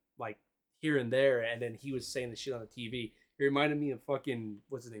him like here and there, and then he was saying the shit on the TV. It reminded me of fucking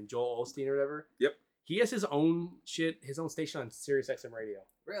what's his name, Joel Osteen or whatever. Yep. He has his own shit, his own station on Sirius XM radio.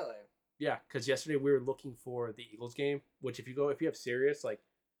 Really? Yeah, because yesterday we were looking for the Eagles game, which if you have Sirius, like,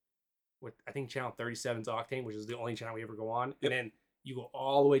 with I think channel 37's Octane, which is the only channel we ever go on, Yep. and then you go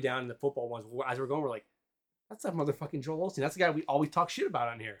all the way down to the football ones. As we're going, we're like, that's that motherfucking Joel Osteen. That's the guy we always talk shit about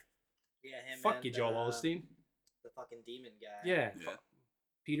on here. Yeah, him. Fuck and, you, Joel Osteen. The fucking demon guy. Yeah, Yeah.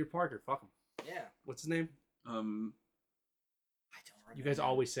 Peter Parker. Fuck him. Yeah. What's his name? I don't remember. You guys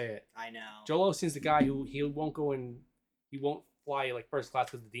always say it. I know. Joel Osteen's the guy who he won't fly like first class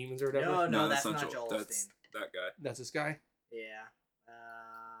because the demons or whatever. No, that's not Joel That's Osteen. that guy. That's this guy. Yeah.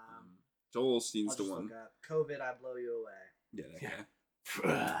 Joel I'll Osteen's just the look one. up. COVID, I blow you away. Yeah, that Yeah.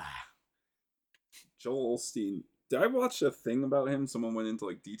 guy. Joel Osteen. Did I watch a thing about him? Someone went into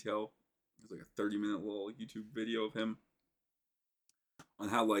like detail. It was like a 30-minute little YouTube video of him on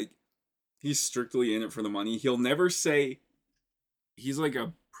how like he's strictly in it for the money. He'll never say he's like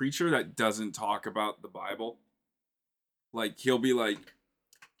a preacher that doesn't talk about the Bible. Like he'll be like,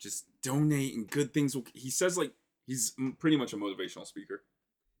 just donate and good things will. He says like he's pretty much a motivational speaker.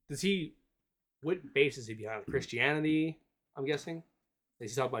 Does he? What base is he behind? Christianity? I'm guessing.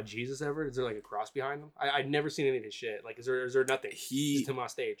 Does he talk about Jesus ever? Is there like a cross behind him? I've never seen any of his shit. Like, is there nothing? Just him on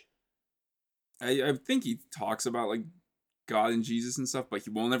stage. I think he talks about like God and Jesus and stuff, but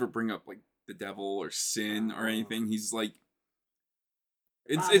he won't ever bring up like the devil or sin or anything. He's like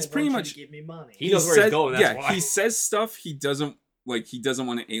It's pretty want you much. to give me money. He knows where he's going, that's why. He says stuff he doesn't like. He doesn't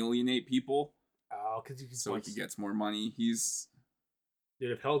want to alienate people, Oh, because you can so he gets more money. He's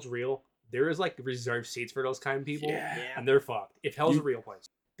Dude, if hell's real, there is like reserved seats for those kind of people, Yeah. Yeah. and they're fucked. If hell's a real place,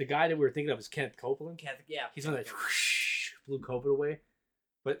 the guy that we were thinking of is Kenneth Copeland. Yeah. He's on that blew COVID away,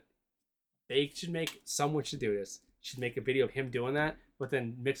 but they should make someone should do this. Should make a video of him doing that, but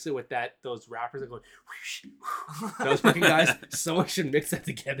then mix it with those rappers that go those fucking guys. Someone should mix that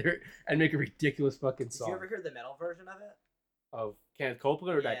together and make a ridiculous fucking Did song you ever hear the metal version of it? of Kenneth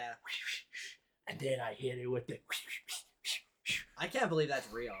Copeland or that. Yeah. And then I hit it with the. I can't believe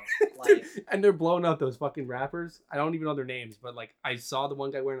that's real. Like, And they're blowing up those fucking rappers. I don't even know their names, but like I saw the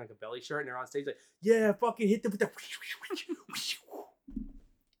one guy wearing like a belly shirt and they're on stage like, yeah, fucking hit them with the.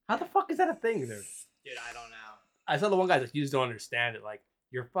 How the fuck is that a thing, dude? dude, I don't know. I saw the one guy like, you just don't understand it. Like,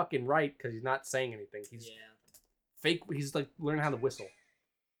 you're fucking right because he's not saying anything. He's Yeah. fake. He's like learning how to whistle.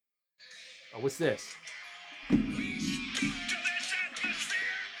 Oh, what's this?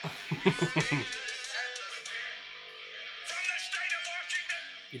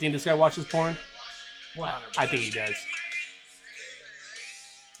 You think this guy watches porn? 100%. I think he does.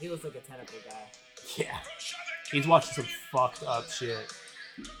 He looks like a tentacle guy. Yeah. He's watching some fucked up shit.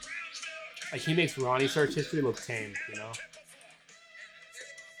 Like, he makes Ronnie search history look tame, you know?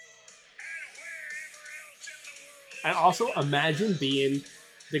 And also, imagine being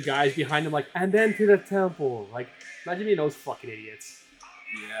the guys behind him, like, and then to the temple. Like, imagine being those fucking idiots.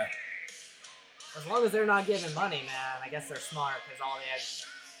 yeah. As long as they're not giving money, man, I guess they're smart because all they had.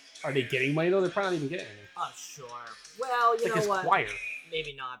 Are they getting money, though? They're probably not even getting anything. I'm sure. Well, you It's like know his what? choir.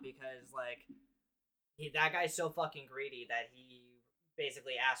 Maybe not because like that guy's so fucking greedy that he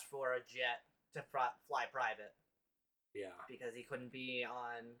basically asked for a jet to fly private Yeah. because he couldn't be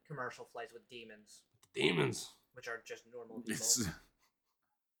on commercial flights with demons, Demons. which are just normal people. It's,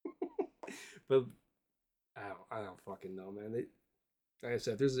 But I don't fucking know, man. Like I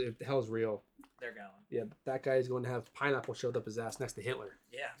said, if the hell's real, They're going. yeah, that guy is going to have pineapple shoved up his ass next to Hitler.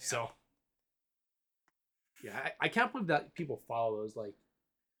 Yeah. So, yeah, I can't believe that people follow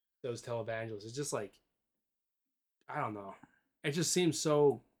those televangelists. It's just like, I don't know. It just seems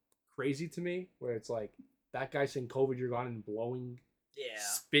so crazy to me. Where it's like that guy saying "COVID, you're gone" and blowing, Yeah.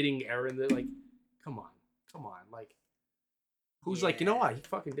 spitting air in the like. Come on, like, who's like, you know what? He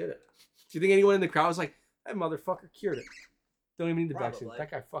fucking did it. Do you think anyone in the crowd was like, that motherfucker cured it? Don't even need the vaccine. Probably.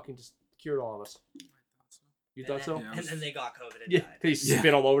 That guy fucking just cured all of us. You thought so? Yeah. And then they got COVID and Yeah, died. because he Yeah.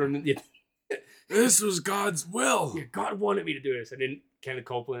 spit all over him. Yeah. this was God's will. Yeah, God wanted me to do this. And then Kenneth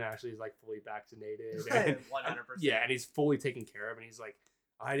Copeland actually is like fully vaccinated. And, 100%. yeah, and he's fully taken care of. And he's like,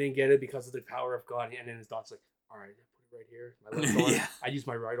 I didn't get it because of the power of God. And then his daughter's like, all right, put it right here. My left arm. Yeah. I use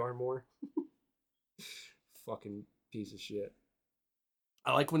my right arm more. Fucking piece of shit.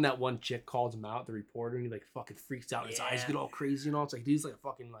 I like when that one chick calls him out, the reporter, and he like fucking freaks out. And his eyes Yeah. get all crazy and all. It's like, dude's like a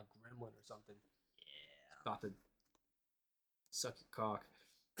fucking like gremlin or something. Yeah. About to suck your cock.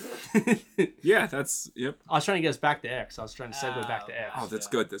 Yeah, that's yep. I was trying to get us back to X. I was trying to segue back to Oh, X. Oh, that's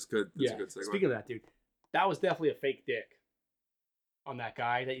Yeah. good. That's good. That's Yeah. a good segue. Speaking of that, dude, that was definitely a fake dick on that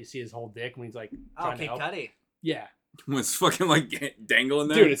guy that you see his whole dick when he's like Oh, trying to Kid help. Cudi. Yeah, was fucking like dangling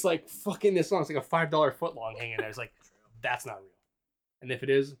there. dude, it's like fucking this long. It's like a $5 foot long hanging there. It's like that's not real. And if it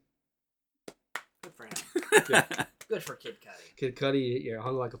is, Good for him. Good for Kid Cudi. Kid Cudi, yeah,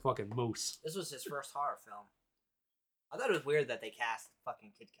 hung like a fucking moose. This was his first horror film. I thought it was weird that they cast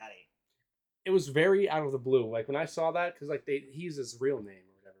fucking Kid Cudi. It was very out of the blue. Like when I saw that, because like he used his real name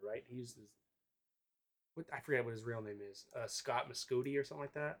or whatever, right? He used his I forget what his real name is. Scott Mascuti or something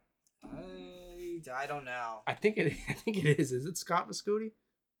like that. I don't know. I think it is. Is it Scott Mascuti?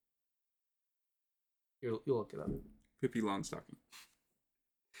 You'll look it up. Pippi Longstocking.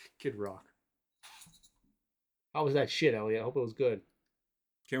 Kid Rock. How was that shit, Elliot? I hope it was good.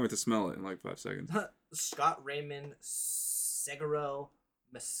 Can't wait to smell it in like 5 seconds. Scott Raymond Seguro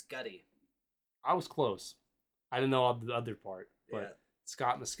Mascuti. I was close. I didn't know the other part, but Yeah.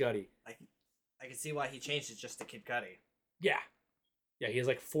 Scott Mascuti. I can see why he changed it just to Kid Cudi. Yeah. Yeah, he has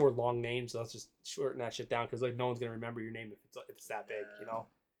like 4 long names, so let's just shorten that shit down because like no one's gonna remember your name if it's that big, you know.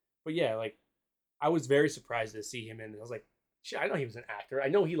 But yeah, like I was very surprised to see him in. I was like, shit, I know he was an actor. I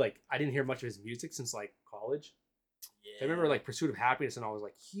know I didn't hear much of his music since like college. Yeah. I remember like Pursuit of Happiness and all was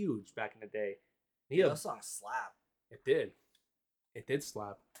like huge back in the day. He had, Those songs slap. it did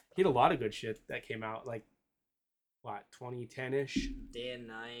slap. He had a lot of good shit that came out like what 2010-ish. Day and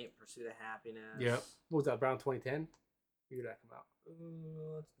Night, Pursuit of Happiness. Yep. What was that? Around 2010? When did that come out?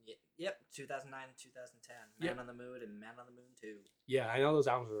 Yep, 2009 and 2010. Man Yep. on the Moon and Man on the Moon 2. Yeah, I know those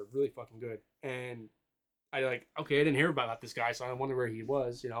albums were really fucking good. And I like, okay, I didn't hear about this guy, so I wonder where he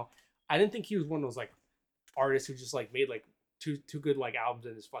was. I didn't think he was one of those like artists who just like made like two good like albums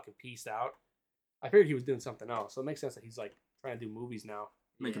and just fucking pieced out. I figured he was doing something else, so it makes sense that he's like trying to do movies now.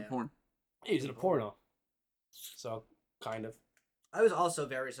 Making porn. He's in a porno, so kind of. I was also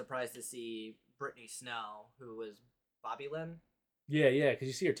very surprised to see Brittany Snow, who was Bobby Lynn. Yeah, because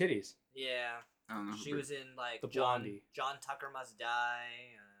you see her titties. Yeah, I don't know. she was in like The John Blondie. Tucker Must Die.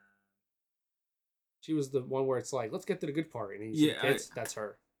 She was the one where it's like, let's get to the good part, and you see tits. That's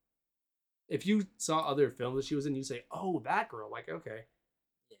her. If you saw other films that she was in, you say, "Oh, that girl." Like, okay.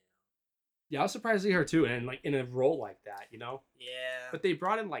 Yeah, I was surprised to see her too, and like in a role like that, Yeah. But they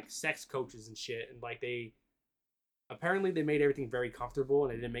brought in like sex coaches and shit, and like apparently they made everything very comfortable,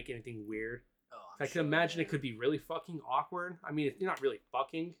 and they didn't make anything weird. Oh, I can imagine it could be really fucking awkward. I mean, you're not really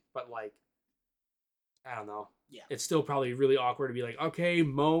fucking, but like, I don't know. Yeah. It's still probably really awkward to be like, okay,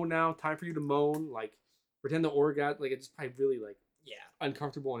 moan now. Time for you to moan. Like, pretend the orgasm. Like, it's probably really like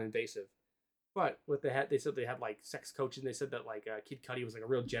uncomfortable and invasive. But what they said they had like sex coaches. And they said that like Kid Cudi was like a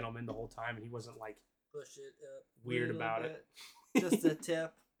real gentleman the whole time, and he wasn't like push it up weird about it. Just a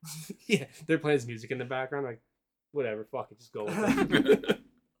tip. Yeah, they're playing his music in the background. Like, whatever, fuck it, just go with it.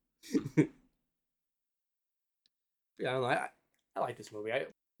 Yeah, I don't know. I like this movie.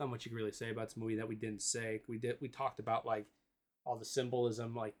 Not much you can really say about this movie that we didn't say. We talked about like all the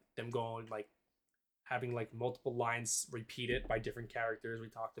symbolism, like them going like having like multiple lines repeated by different characters. We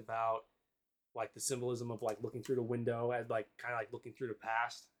talked about like the symbolism of like looking through the window and like kind of like looking through the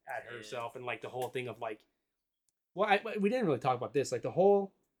past at herself, and like the whole thing of like, well, we didn't really talk about this. Like the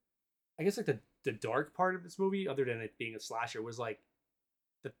whole, I guess like the dark part of this movie, other than it being a slasher, was like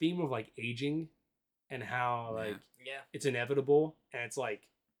the theme of like aging and how like it's inevitable and it's like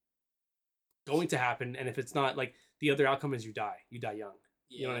going to happen, and if it's not, like the other outcome is you die young.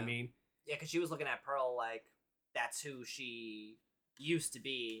 You know what I mean? Yeah, because she was looking at Pearl like that's who she used to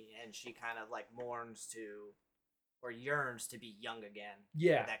be, and she kind of like mourns to or yearns to be young again.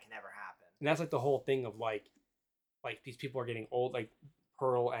 Yeah, that can never happen. And that's like the whole thing of like these people are getting old, like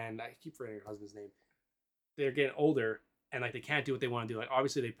Pearl, and I keep forgetting her husband's name. They're getting older, and like they can't do what they want to do. Like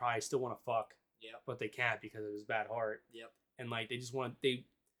obviously they probably still want to fuck, but they can't because of his bad heart. And like they just want they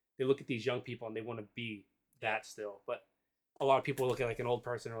look at these young people and they want to be that still. But a lot of people look at like an old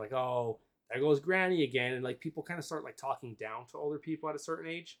person and are like, oh, there goes Granny again, and like people kind of start like talking down to older people at a certain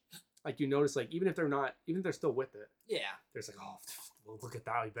age. Like you notice, like even if they're still with it, there's like, oh, well, look at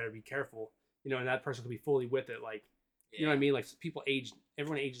that, you better be careful, and that person could be fully with it, like, you know what I mean? Like people age,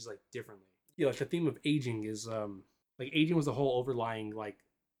 everyone ages like differently. Yeah, like the theme of aging is like aging was the whole overlying like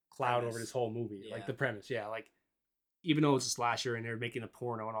cloud over this whole movie, like the premise, like even though it's a slasher and they're making a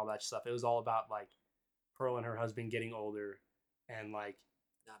porno and all that stuff, it was all about like Pearl and her husband getting older and like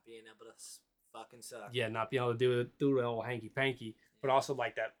not being able to fucking suck. Yeah, not being able to do the old hanky panky, but also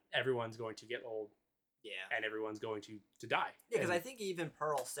like that everyone's going to get old. Yeah, and everyone's going to die. Yeah, because I think even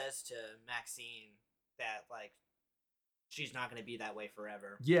Pearl says to Maxine that like she's not going to be that way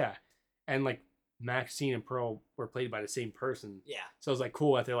forever. Yeah, and like Maxine and Pearl were played by the same person. Yeah, so it's like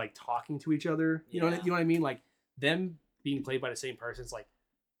cool that they're like talking to each other. You know what I mean? Like them being played by the same person. It's like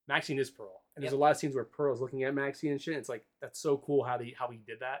Maxine is Pearl, and there's a lot of scenes where Pearl's looking at Maxine and shit. And it's like that's so cool how he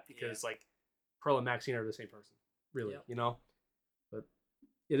did that, because like Pearl and Maxine are the same person, really. But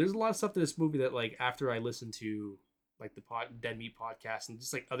yeah, there's a lot of stuff to this movie that like after I listened to like the Dead Meat podcast and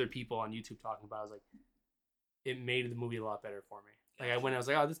just like other people on YouTube talking about it, I was like, it made the movie a lot better for me. Like I was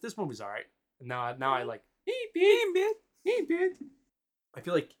like, oh, this movie's all right. And now I like, hey, bit. I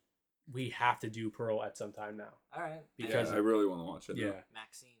feel like we have to do Pearl at some time now. All right. Because I really want to watch it. Yeah.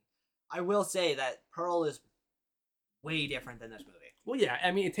 Maxine. I will say that Pearl is way different than this movie. Well, yeah.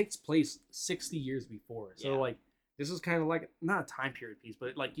 I mean, it takes place 60 years before. So, like, this is kind of like, not a time period piece,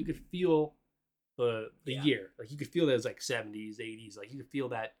 but, like, you could feel the year. Like, you could feel that it's, like, 70s, 80s. Like, you could feel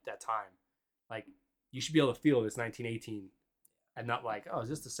that time. Like, you should be able to feel this 1918 and not like, oh, is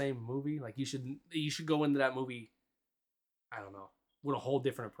this the same movie? Like, you should go into that movie, I don't know, with a whole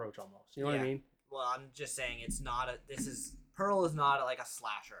different approach almost. You know what I mean? Well, I'm just saying Pearl is not like a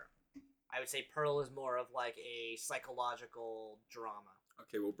slasher. I would say Pearl is more of like a psychological drama.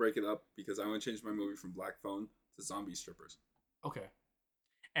 Okay, we'll break it up because I want to change my movie from Black Phone to Zombie Strippers. Okay.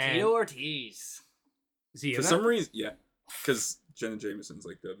 And Tito Ortiz. Is he for some reason, because Jenna Jameson's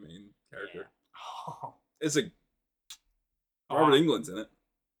like the main character. Oh. It's like Robert Englund's in it.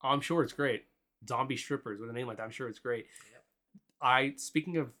 I'm sure it's great. Zombie Strippers with a name like that, I'm sure it's great. Yep.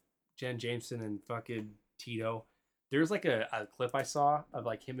 Speaking of Jen Jameson and fucking Tito, there's like a clip I saw of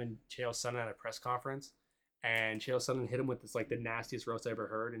like him and Chael Sonnen at a press conference, and Chael Sonnen hit him with this like the nastiest roast I ever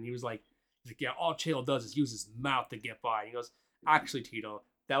heard, and he was like, He's like, yeah, all Chael does is use his mouth to get by. And he goes, actually, Tito,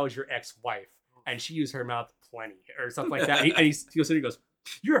 that was your ex-wife, and she used her mouth plenty, or something like that. He goes,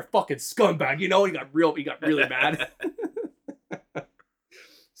 you're a fucking scumbag, you know? He got really mad.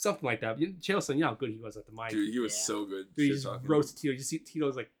 Something like that. Chael's saying, you know how good he was at the mic. Dude, he was so good. Dude, he just roasted Tito. You see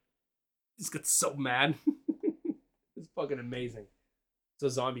Tito's like, he just gets so mad. It's fucking amazing. So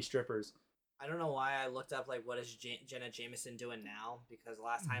zombie strippers. I don't know why I looked up like what is Jenna Jameson doing now, because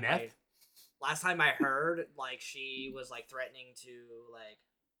last time I heard like she was like threatening to like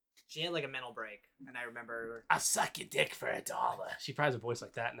she had like a mental break, and I remember I'll suck your dick for $1. She probably has a voice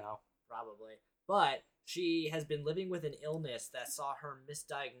like that now. probably, but she has been living with an illness that saw her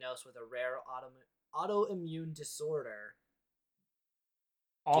misdiagnosed with a rare autoimmune disorder,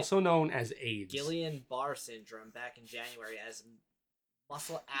 Also known as AIDS. Guillain-Barré syndrome, back in January, as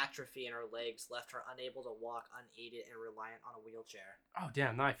muscle atrophy in her legs left her unable to walk unaided and reliant on a wheelchair. Oh,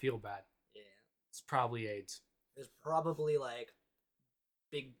 damn. Now I feel bad. Yeah. It's probably AIDS. It's probably like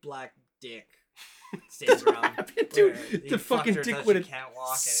big black dick syndrome. Dude, where he the fucked fucking her dick till would she have can't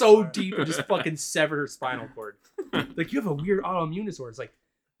walk so anymore. deep and just fucking severed her spinal cord. Like, you have a weird autoimmune disorder. It's like,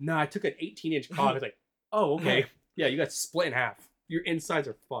 nah, I took an 18-inch cock. It's like, oh, okay. Yeah, you got split in half. Your insides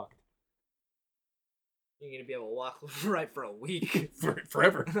are fucked. You're gonna be able to walk right for a week.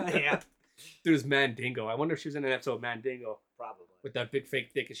 Forever. Yeah, Dude, it's Mandingo. I wonder if she was in an episode of Mandingo probably. with that big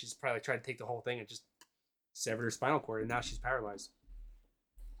fake dick, and she's probably tried to take the whole thing and just severed her spinal cord, and now she's paralyzed.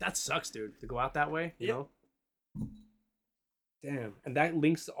 That sucks, dude, to go out that way, you know? Damn. And that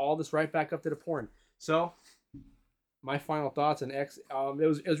links all this right back up to the porn. So, my final thoughts on X, it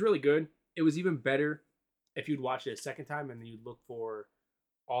was really good. It was even better if you'd watch it a second time and then you'd look for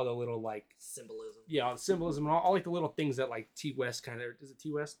all the little, like, Symbolism. yeah, all the symbolism and all like the little things that, like, T West kind of, is it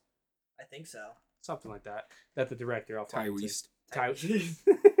T West? I think so. Something like that. That the director, I'll Tyrese.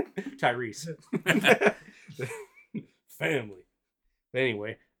 Tyrese. Family. But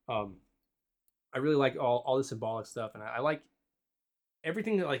anyway, I really like all the symbolic stuff, and I like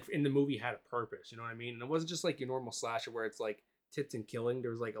everything that, like, in the movie had a purpose, you know what I mean? And it wasn't just like your normal slasher where it's like tits and killing.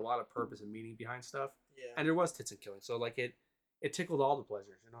 There was like a lot of purpose and meaning behind stuff. Yeah. And there was tits and killing. So like it tickled all the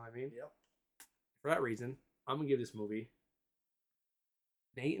pleasures, you know what I mean? Yep. For that reason, I'm gonna give this movie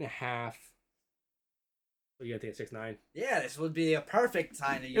an 8.5. Oh, you gotta take a 6.9. Yeah, this would be a perfect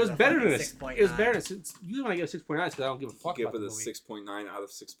time to use It was a better fucking than this. 6.9. It was better than usually when I give a 6.9 because I don't give a fuck Give about it the a movie. 6.9 out of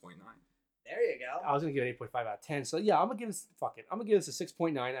 6.9. There you go. I was gonna give it 8.5 out of 10. So yeah, I'm gonna give this I'm gonna give this a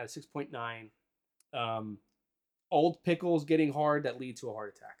 6.9 out of 6.9. Old pickles getting hard that lead to a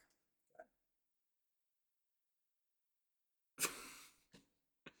heart attack.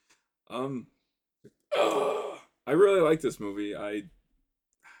 I really like this movie. I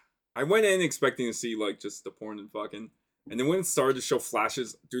went in expecting to see like just the porn and fucking, and then when it started to show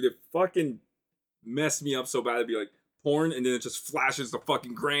flashes, dude, it fucking messed me up so bad. It'd be like porn, and then it just flashes the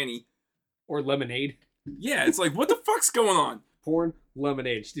fucking granny. Or lemonade. Yeah, it's like, what the fuck's going on? Porn,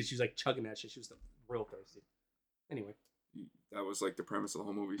 lemonade. She was like chugging that shit. She was real thirsty. Anyway. That was like the premise of the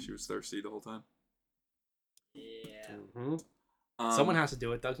whole movie. She was thirsty the whole time. Yeah. Mm-hmm. Someone has to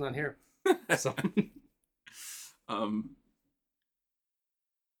do it. Doug's not here. So.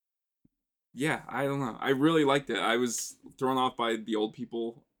 Yeah, I don't know. I really liked it. I was thrown off by the old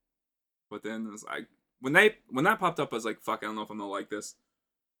people, but then it was like when that popped up, I was like, "Fuck, I don't know if I'm gonna like this."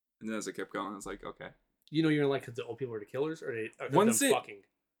 And then as it kept going, I was like, "Okay." You know you're gonna like because the old people are the killers, or are Once them it- fucking?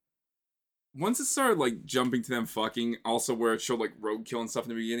 Once it started like jumping to them fucking, also where it showed like roadkill and stuff in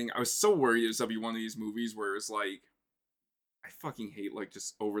the beginning, I was so worried it was gonna be one of these movies where it's like, I fucking hate like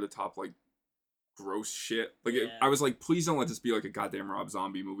just over the top like gross shit. Like Yeah. I was like, please don't let this be like a goddamn Rob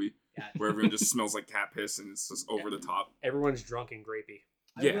Zombie movie Gotcha. where everyone just smells like cat piss and it's just over the top. Everyone's drunk and grapey.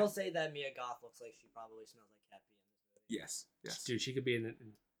 I Yeah. will say that Mia Goth looks like she probably smells like cat pee in this movie. Yes, yes, Dude, she could be in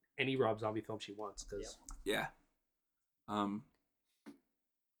any Rob Zombie film she wants because yeah. her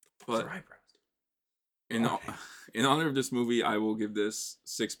But eyebrows. in honor of this movie, I will give this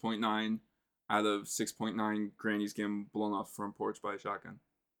 6.9 out of 6.9 grannies getting blown off the front porch by a shotgun.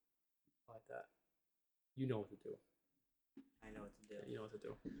 I like that. You know what to do. I know what to do. You know what to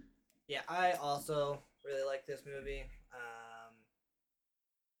do. Yeah, I also really like this movie.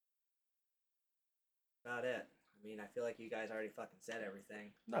 About it. I mean, I feel like you guys already fucking said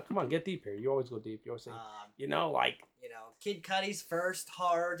everything. No, come on, get deep here. You always go deep. You always say, Um, you know, like you know, Kid Cudi's first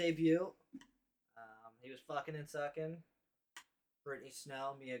horror debut. He was fucking and sucking. Brittany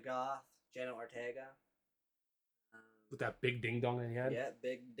Snow, Mia Goth, Jenna Ortega. with that big ding dong that he had. Yeah,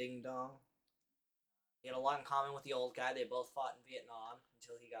 big ding dong. He had a lot in common with the old guy. They both fought in Vietnam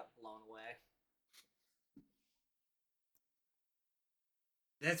until he got blown away.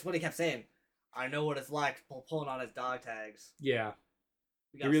 That's what he kept saying. I know what it's like pulling on his dog tags. Yeah,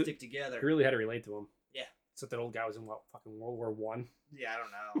 We gotta really- stick together. he really had to relate to him. Yeah. Except that old guy was in what, fucking World War One. Yeah, I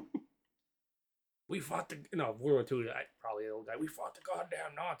don't know. We fought World War Two. Probably the old guy. We fought the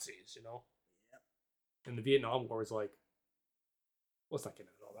goddamn Nazis. You know. Yep. And the Vietnam War was like, let's not get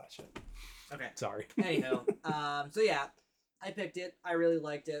into all that shit. Okay. Sorry. Anywho, so yeah, I picked it. I really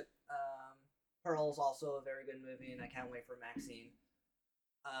liked it. Pearl's also a very good movie, and I can't wait for Maxine.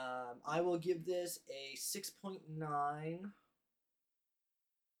 I will give this a 6.9.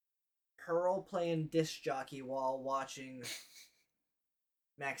 Pearl playing disc jockey while watching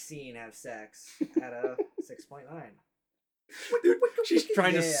Maxine have sex at a 6.9. Dude, she's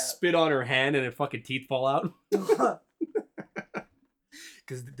trying to Yeah. spit on her hand and her fucking teeth fall out.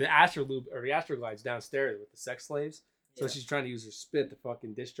 Because the Astroglide's downstairs with the sex slaves. So Yeah. she's trying to use her spit to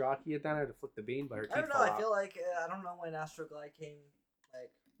fucking disc jockey it down there to flick the bean, but her teeth I don't know. fall I out. feel like I don't know when Astroglide came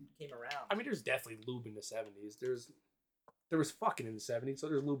around. I mean, there's definitely lube in the 70s. There was fucking in the 70s, so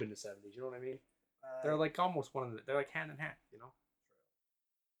there's lube in the 70s. You know what I mean? They're like almost they're like hand in hand, you know?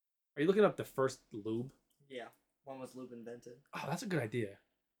 Are you looking up the first lube? yeah, when was lube invented? Oh, that's a good idea.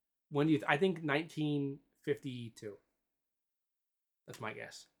 I think 1952. That's my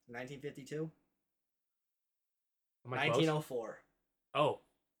guess. 1952. Am I close? 1904. Oh.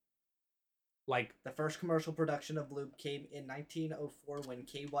 Like, The first commercial production of lube came in 1904 when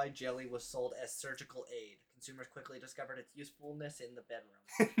KY jelly was sold as surgical aid. Consumers quickly discovered its usefulness in the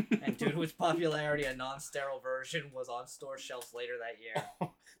bedroom. And due to its popularity, a non-sterile version was on store shelves later that year.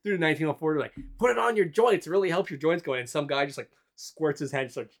 through 1904, they're like, put it on your joints. It really helps your joints go in. And some guy just like squirts his hand,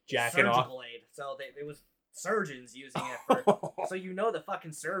 just like jacking off. Surgical aid. So it was surgeons using it for. So the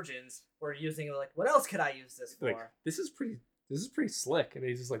fucking surgeons were using it. Like, what else could I use this for? Like, this is pretty slick. And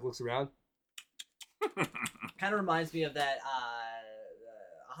he just like looks around. Kind of reminds me of that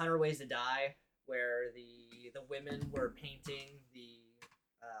 100 Ways to Die, where the women were painting the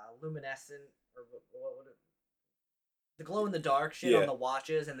luminescent or what would it, the glow in the dark shit on Yeah. the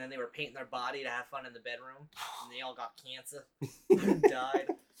watches, and then they were painting their body to have fun in the bedroom, and they all got cancer and died.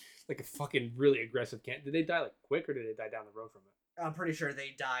 Like a fucking really aggressive Did they die like quick or did they die down the road from it? I'm pretty sure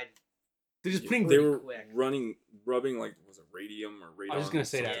they died. They're just Yeah, putting. they pretty were quick. rubbing like, was it radium or radon? I was just gonna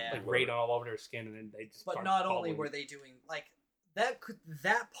say or that, Yeah. like whatever. radon all over their skin, and then they just. But start not only bubbling. were they doing like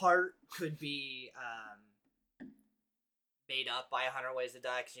that part could be made up by 100 Ways to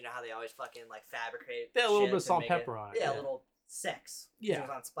Die, because you know how they always fucking like fabricate. Yeah, a little shit bit of to salt make pepper on it, Yeah, yeah. a little sex. 'Cause Yeah. it was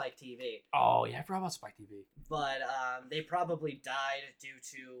on Spike TV. Oh yeah, I forgot about Spike TV. But they probably died due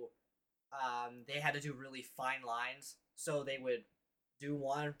to they had to do really fine lines, so they would do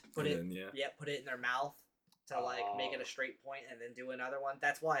one, put it And then, put it in their mouth to like make it Oh. a straight point, and then do another one.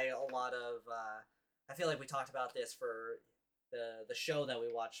 That's why a lot of I feel like we talked about this for the show that we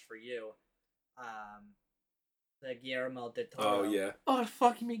watched for you, the Guillermo del Toro. Oh yeah. Oh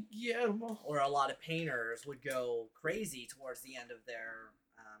fuck me, Guillermo. Or a lot of painters would go crazy towards the end of their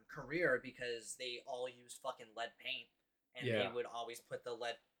career because they all used fucking lead paint, and Yeah. they would always put the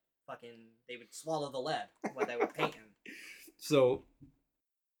lead they would swallow the lead when they were painting. So,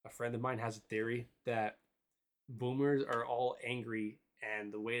 a friend of mine has a theory that boomers are all angry,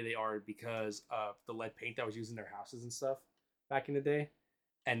 and the way they are because of the lead paint that was used in their houses and stuff back in the day,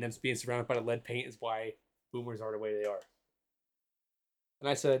 and them being surrounded by the lead paint is why boomers are the way they are. And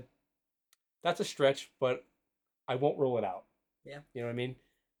I said, that's a stretch, but I won't rule it out. Yeah. You know what I mean?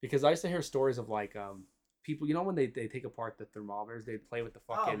 Because I used to hear stories of like people, you know, when they take apart the thermometers, they play with the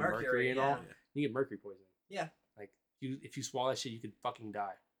fucking mercury and all. yeah. You get mercury poisoning. Yeah. Like if you swallow that shit, you could fucking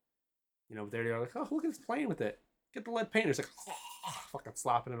die. You know, they're like, oh, look at us playing with it. Get the lead paint. It's like fucking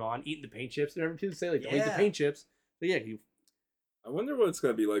slapping it on, eating the paint chips. And people say like, don't eat the Yeah. paint chips. But yeah, I wonder what it's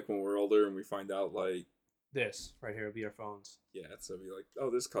gonna be like when we're older and we find out like, this right here will be our phones. yeah, it's gonna be like,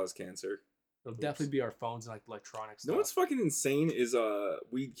 oh, this caused cancer. It'll Oops. definitely be our phones and like electronics. You know what's fucking insane is a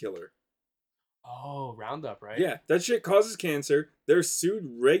weed killer. Oh, Roundup, right? Yeah, that shit causes cancer. They're sued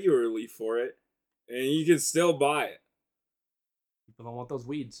regularly for it, and you can still buy it. People don't want those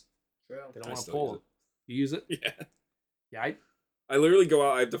weeds. True. They don't I want to still pull use them. You use it? Yeah, Yeah, I literally go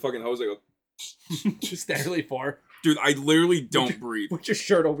out. I have the fucking hose. I go, just stand really far. dude. I literally don't breathe. Put your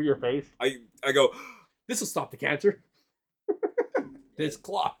shirt over your face. I go. This will stop the cancer. This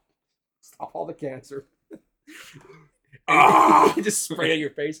cloth. Stop all the cancer. Ah! You just spray it on your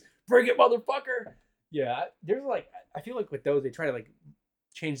face. Bring it, motherfucker. Yeah, there's like, I feel like with those, they try to like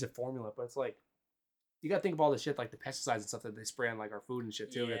change the formula, but it's like, you gotta think of all the shit, like the pesticides and stuff that they spray on like our food and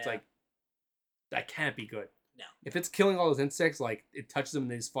shit too. And it's Yeah. like, that can't be good. No. If it's killing all those insects, like it touches them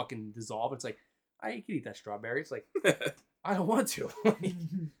and they just fucking dissolve. It's like, I can eat that strawberry. It's like, I don't want to.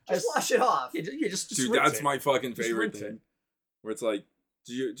 Just wash it off. Yeah, just Dude, rinse that's it. my fucking Just favorite rinse it. thing. Where it's like,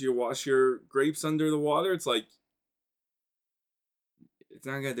 do you wash your grapes under the water? It's like, it's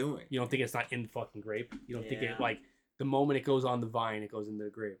not gonna do it. You don't think it's not in the fucking grape? You don't think Yeah. it, like, the moment it goes on the vine, it goes into the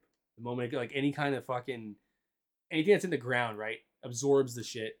grape. The moment it, like, any kind of fucking, anything that's in the ground, right, absorbs the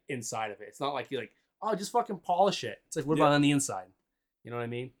shit inside of it. It's not like you're like, oh, just fucking polish it. It's like, what Yeah. about on the inside? You know what I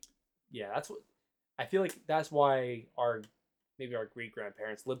mean? Yeah, that's what, I feel like that's why maybe our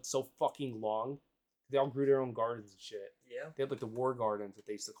great-grandparents lived so fucking long. They all grew their own gardens and shit. Yeah. They had, like, the war gardens that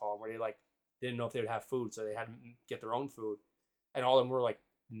they used to call them, where they, like, didn't know if they would have food, so they had to get their own food. And all of them were, like,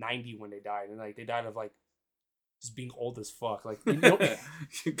 90 when they died. And, like, they died of, like, just being old as fuck. Like, you know,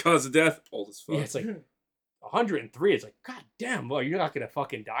 Cause of death, old as fuck. yeah, it's like 103. It's like, god damn, well, you're not gonna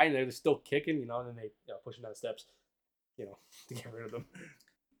fucking die, and they're still kicking, you know. And then they, push them down the steps, to get rid of them.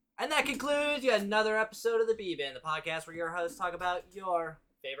 And that concludes yet another episode of the B-Bin, the podcast where your hosts talk about your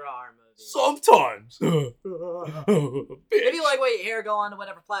favorite horror movies. Sometimes. If you like what you hear, go on to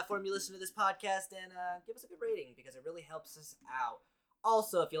whatever platform you listen to this podcast and give us a good rating because it really helps us out.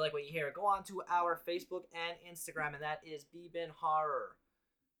 Also, if you like what you hear, go on to our Facebook and Instagram, and that is B-Bin Horror.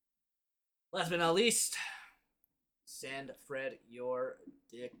 Last but not least, send Fred your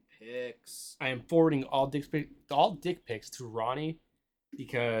dick pics. I am forwarding all dick pics to Ronnie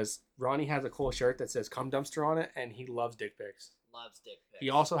because Ronnie has a cool shirt that says "Cum Dumpster" on it, and he loves dick pics. Loves dick pics.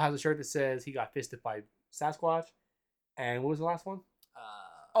 He also has a shirt that says he got fisted by Sasquatch. And what was the last one?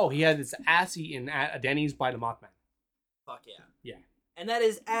 Oh, he had his ass eaten at a Denny's by the Mothman. Fuck yeah. Yeah. And that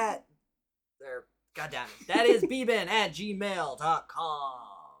is at God damn it. That is bbin@gmail.com.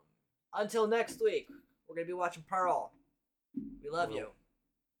 Until next week, we're gonna be watching Pearl. We love you.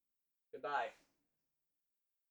 Goodbye.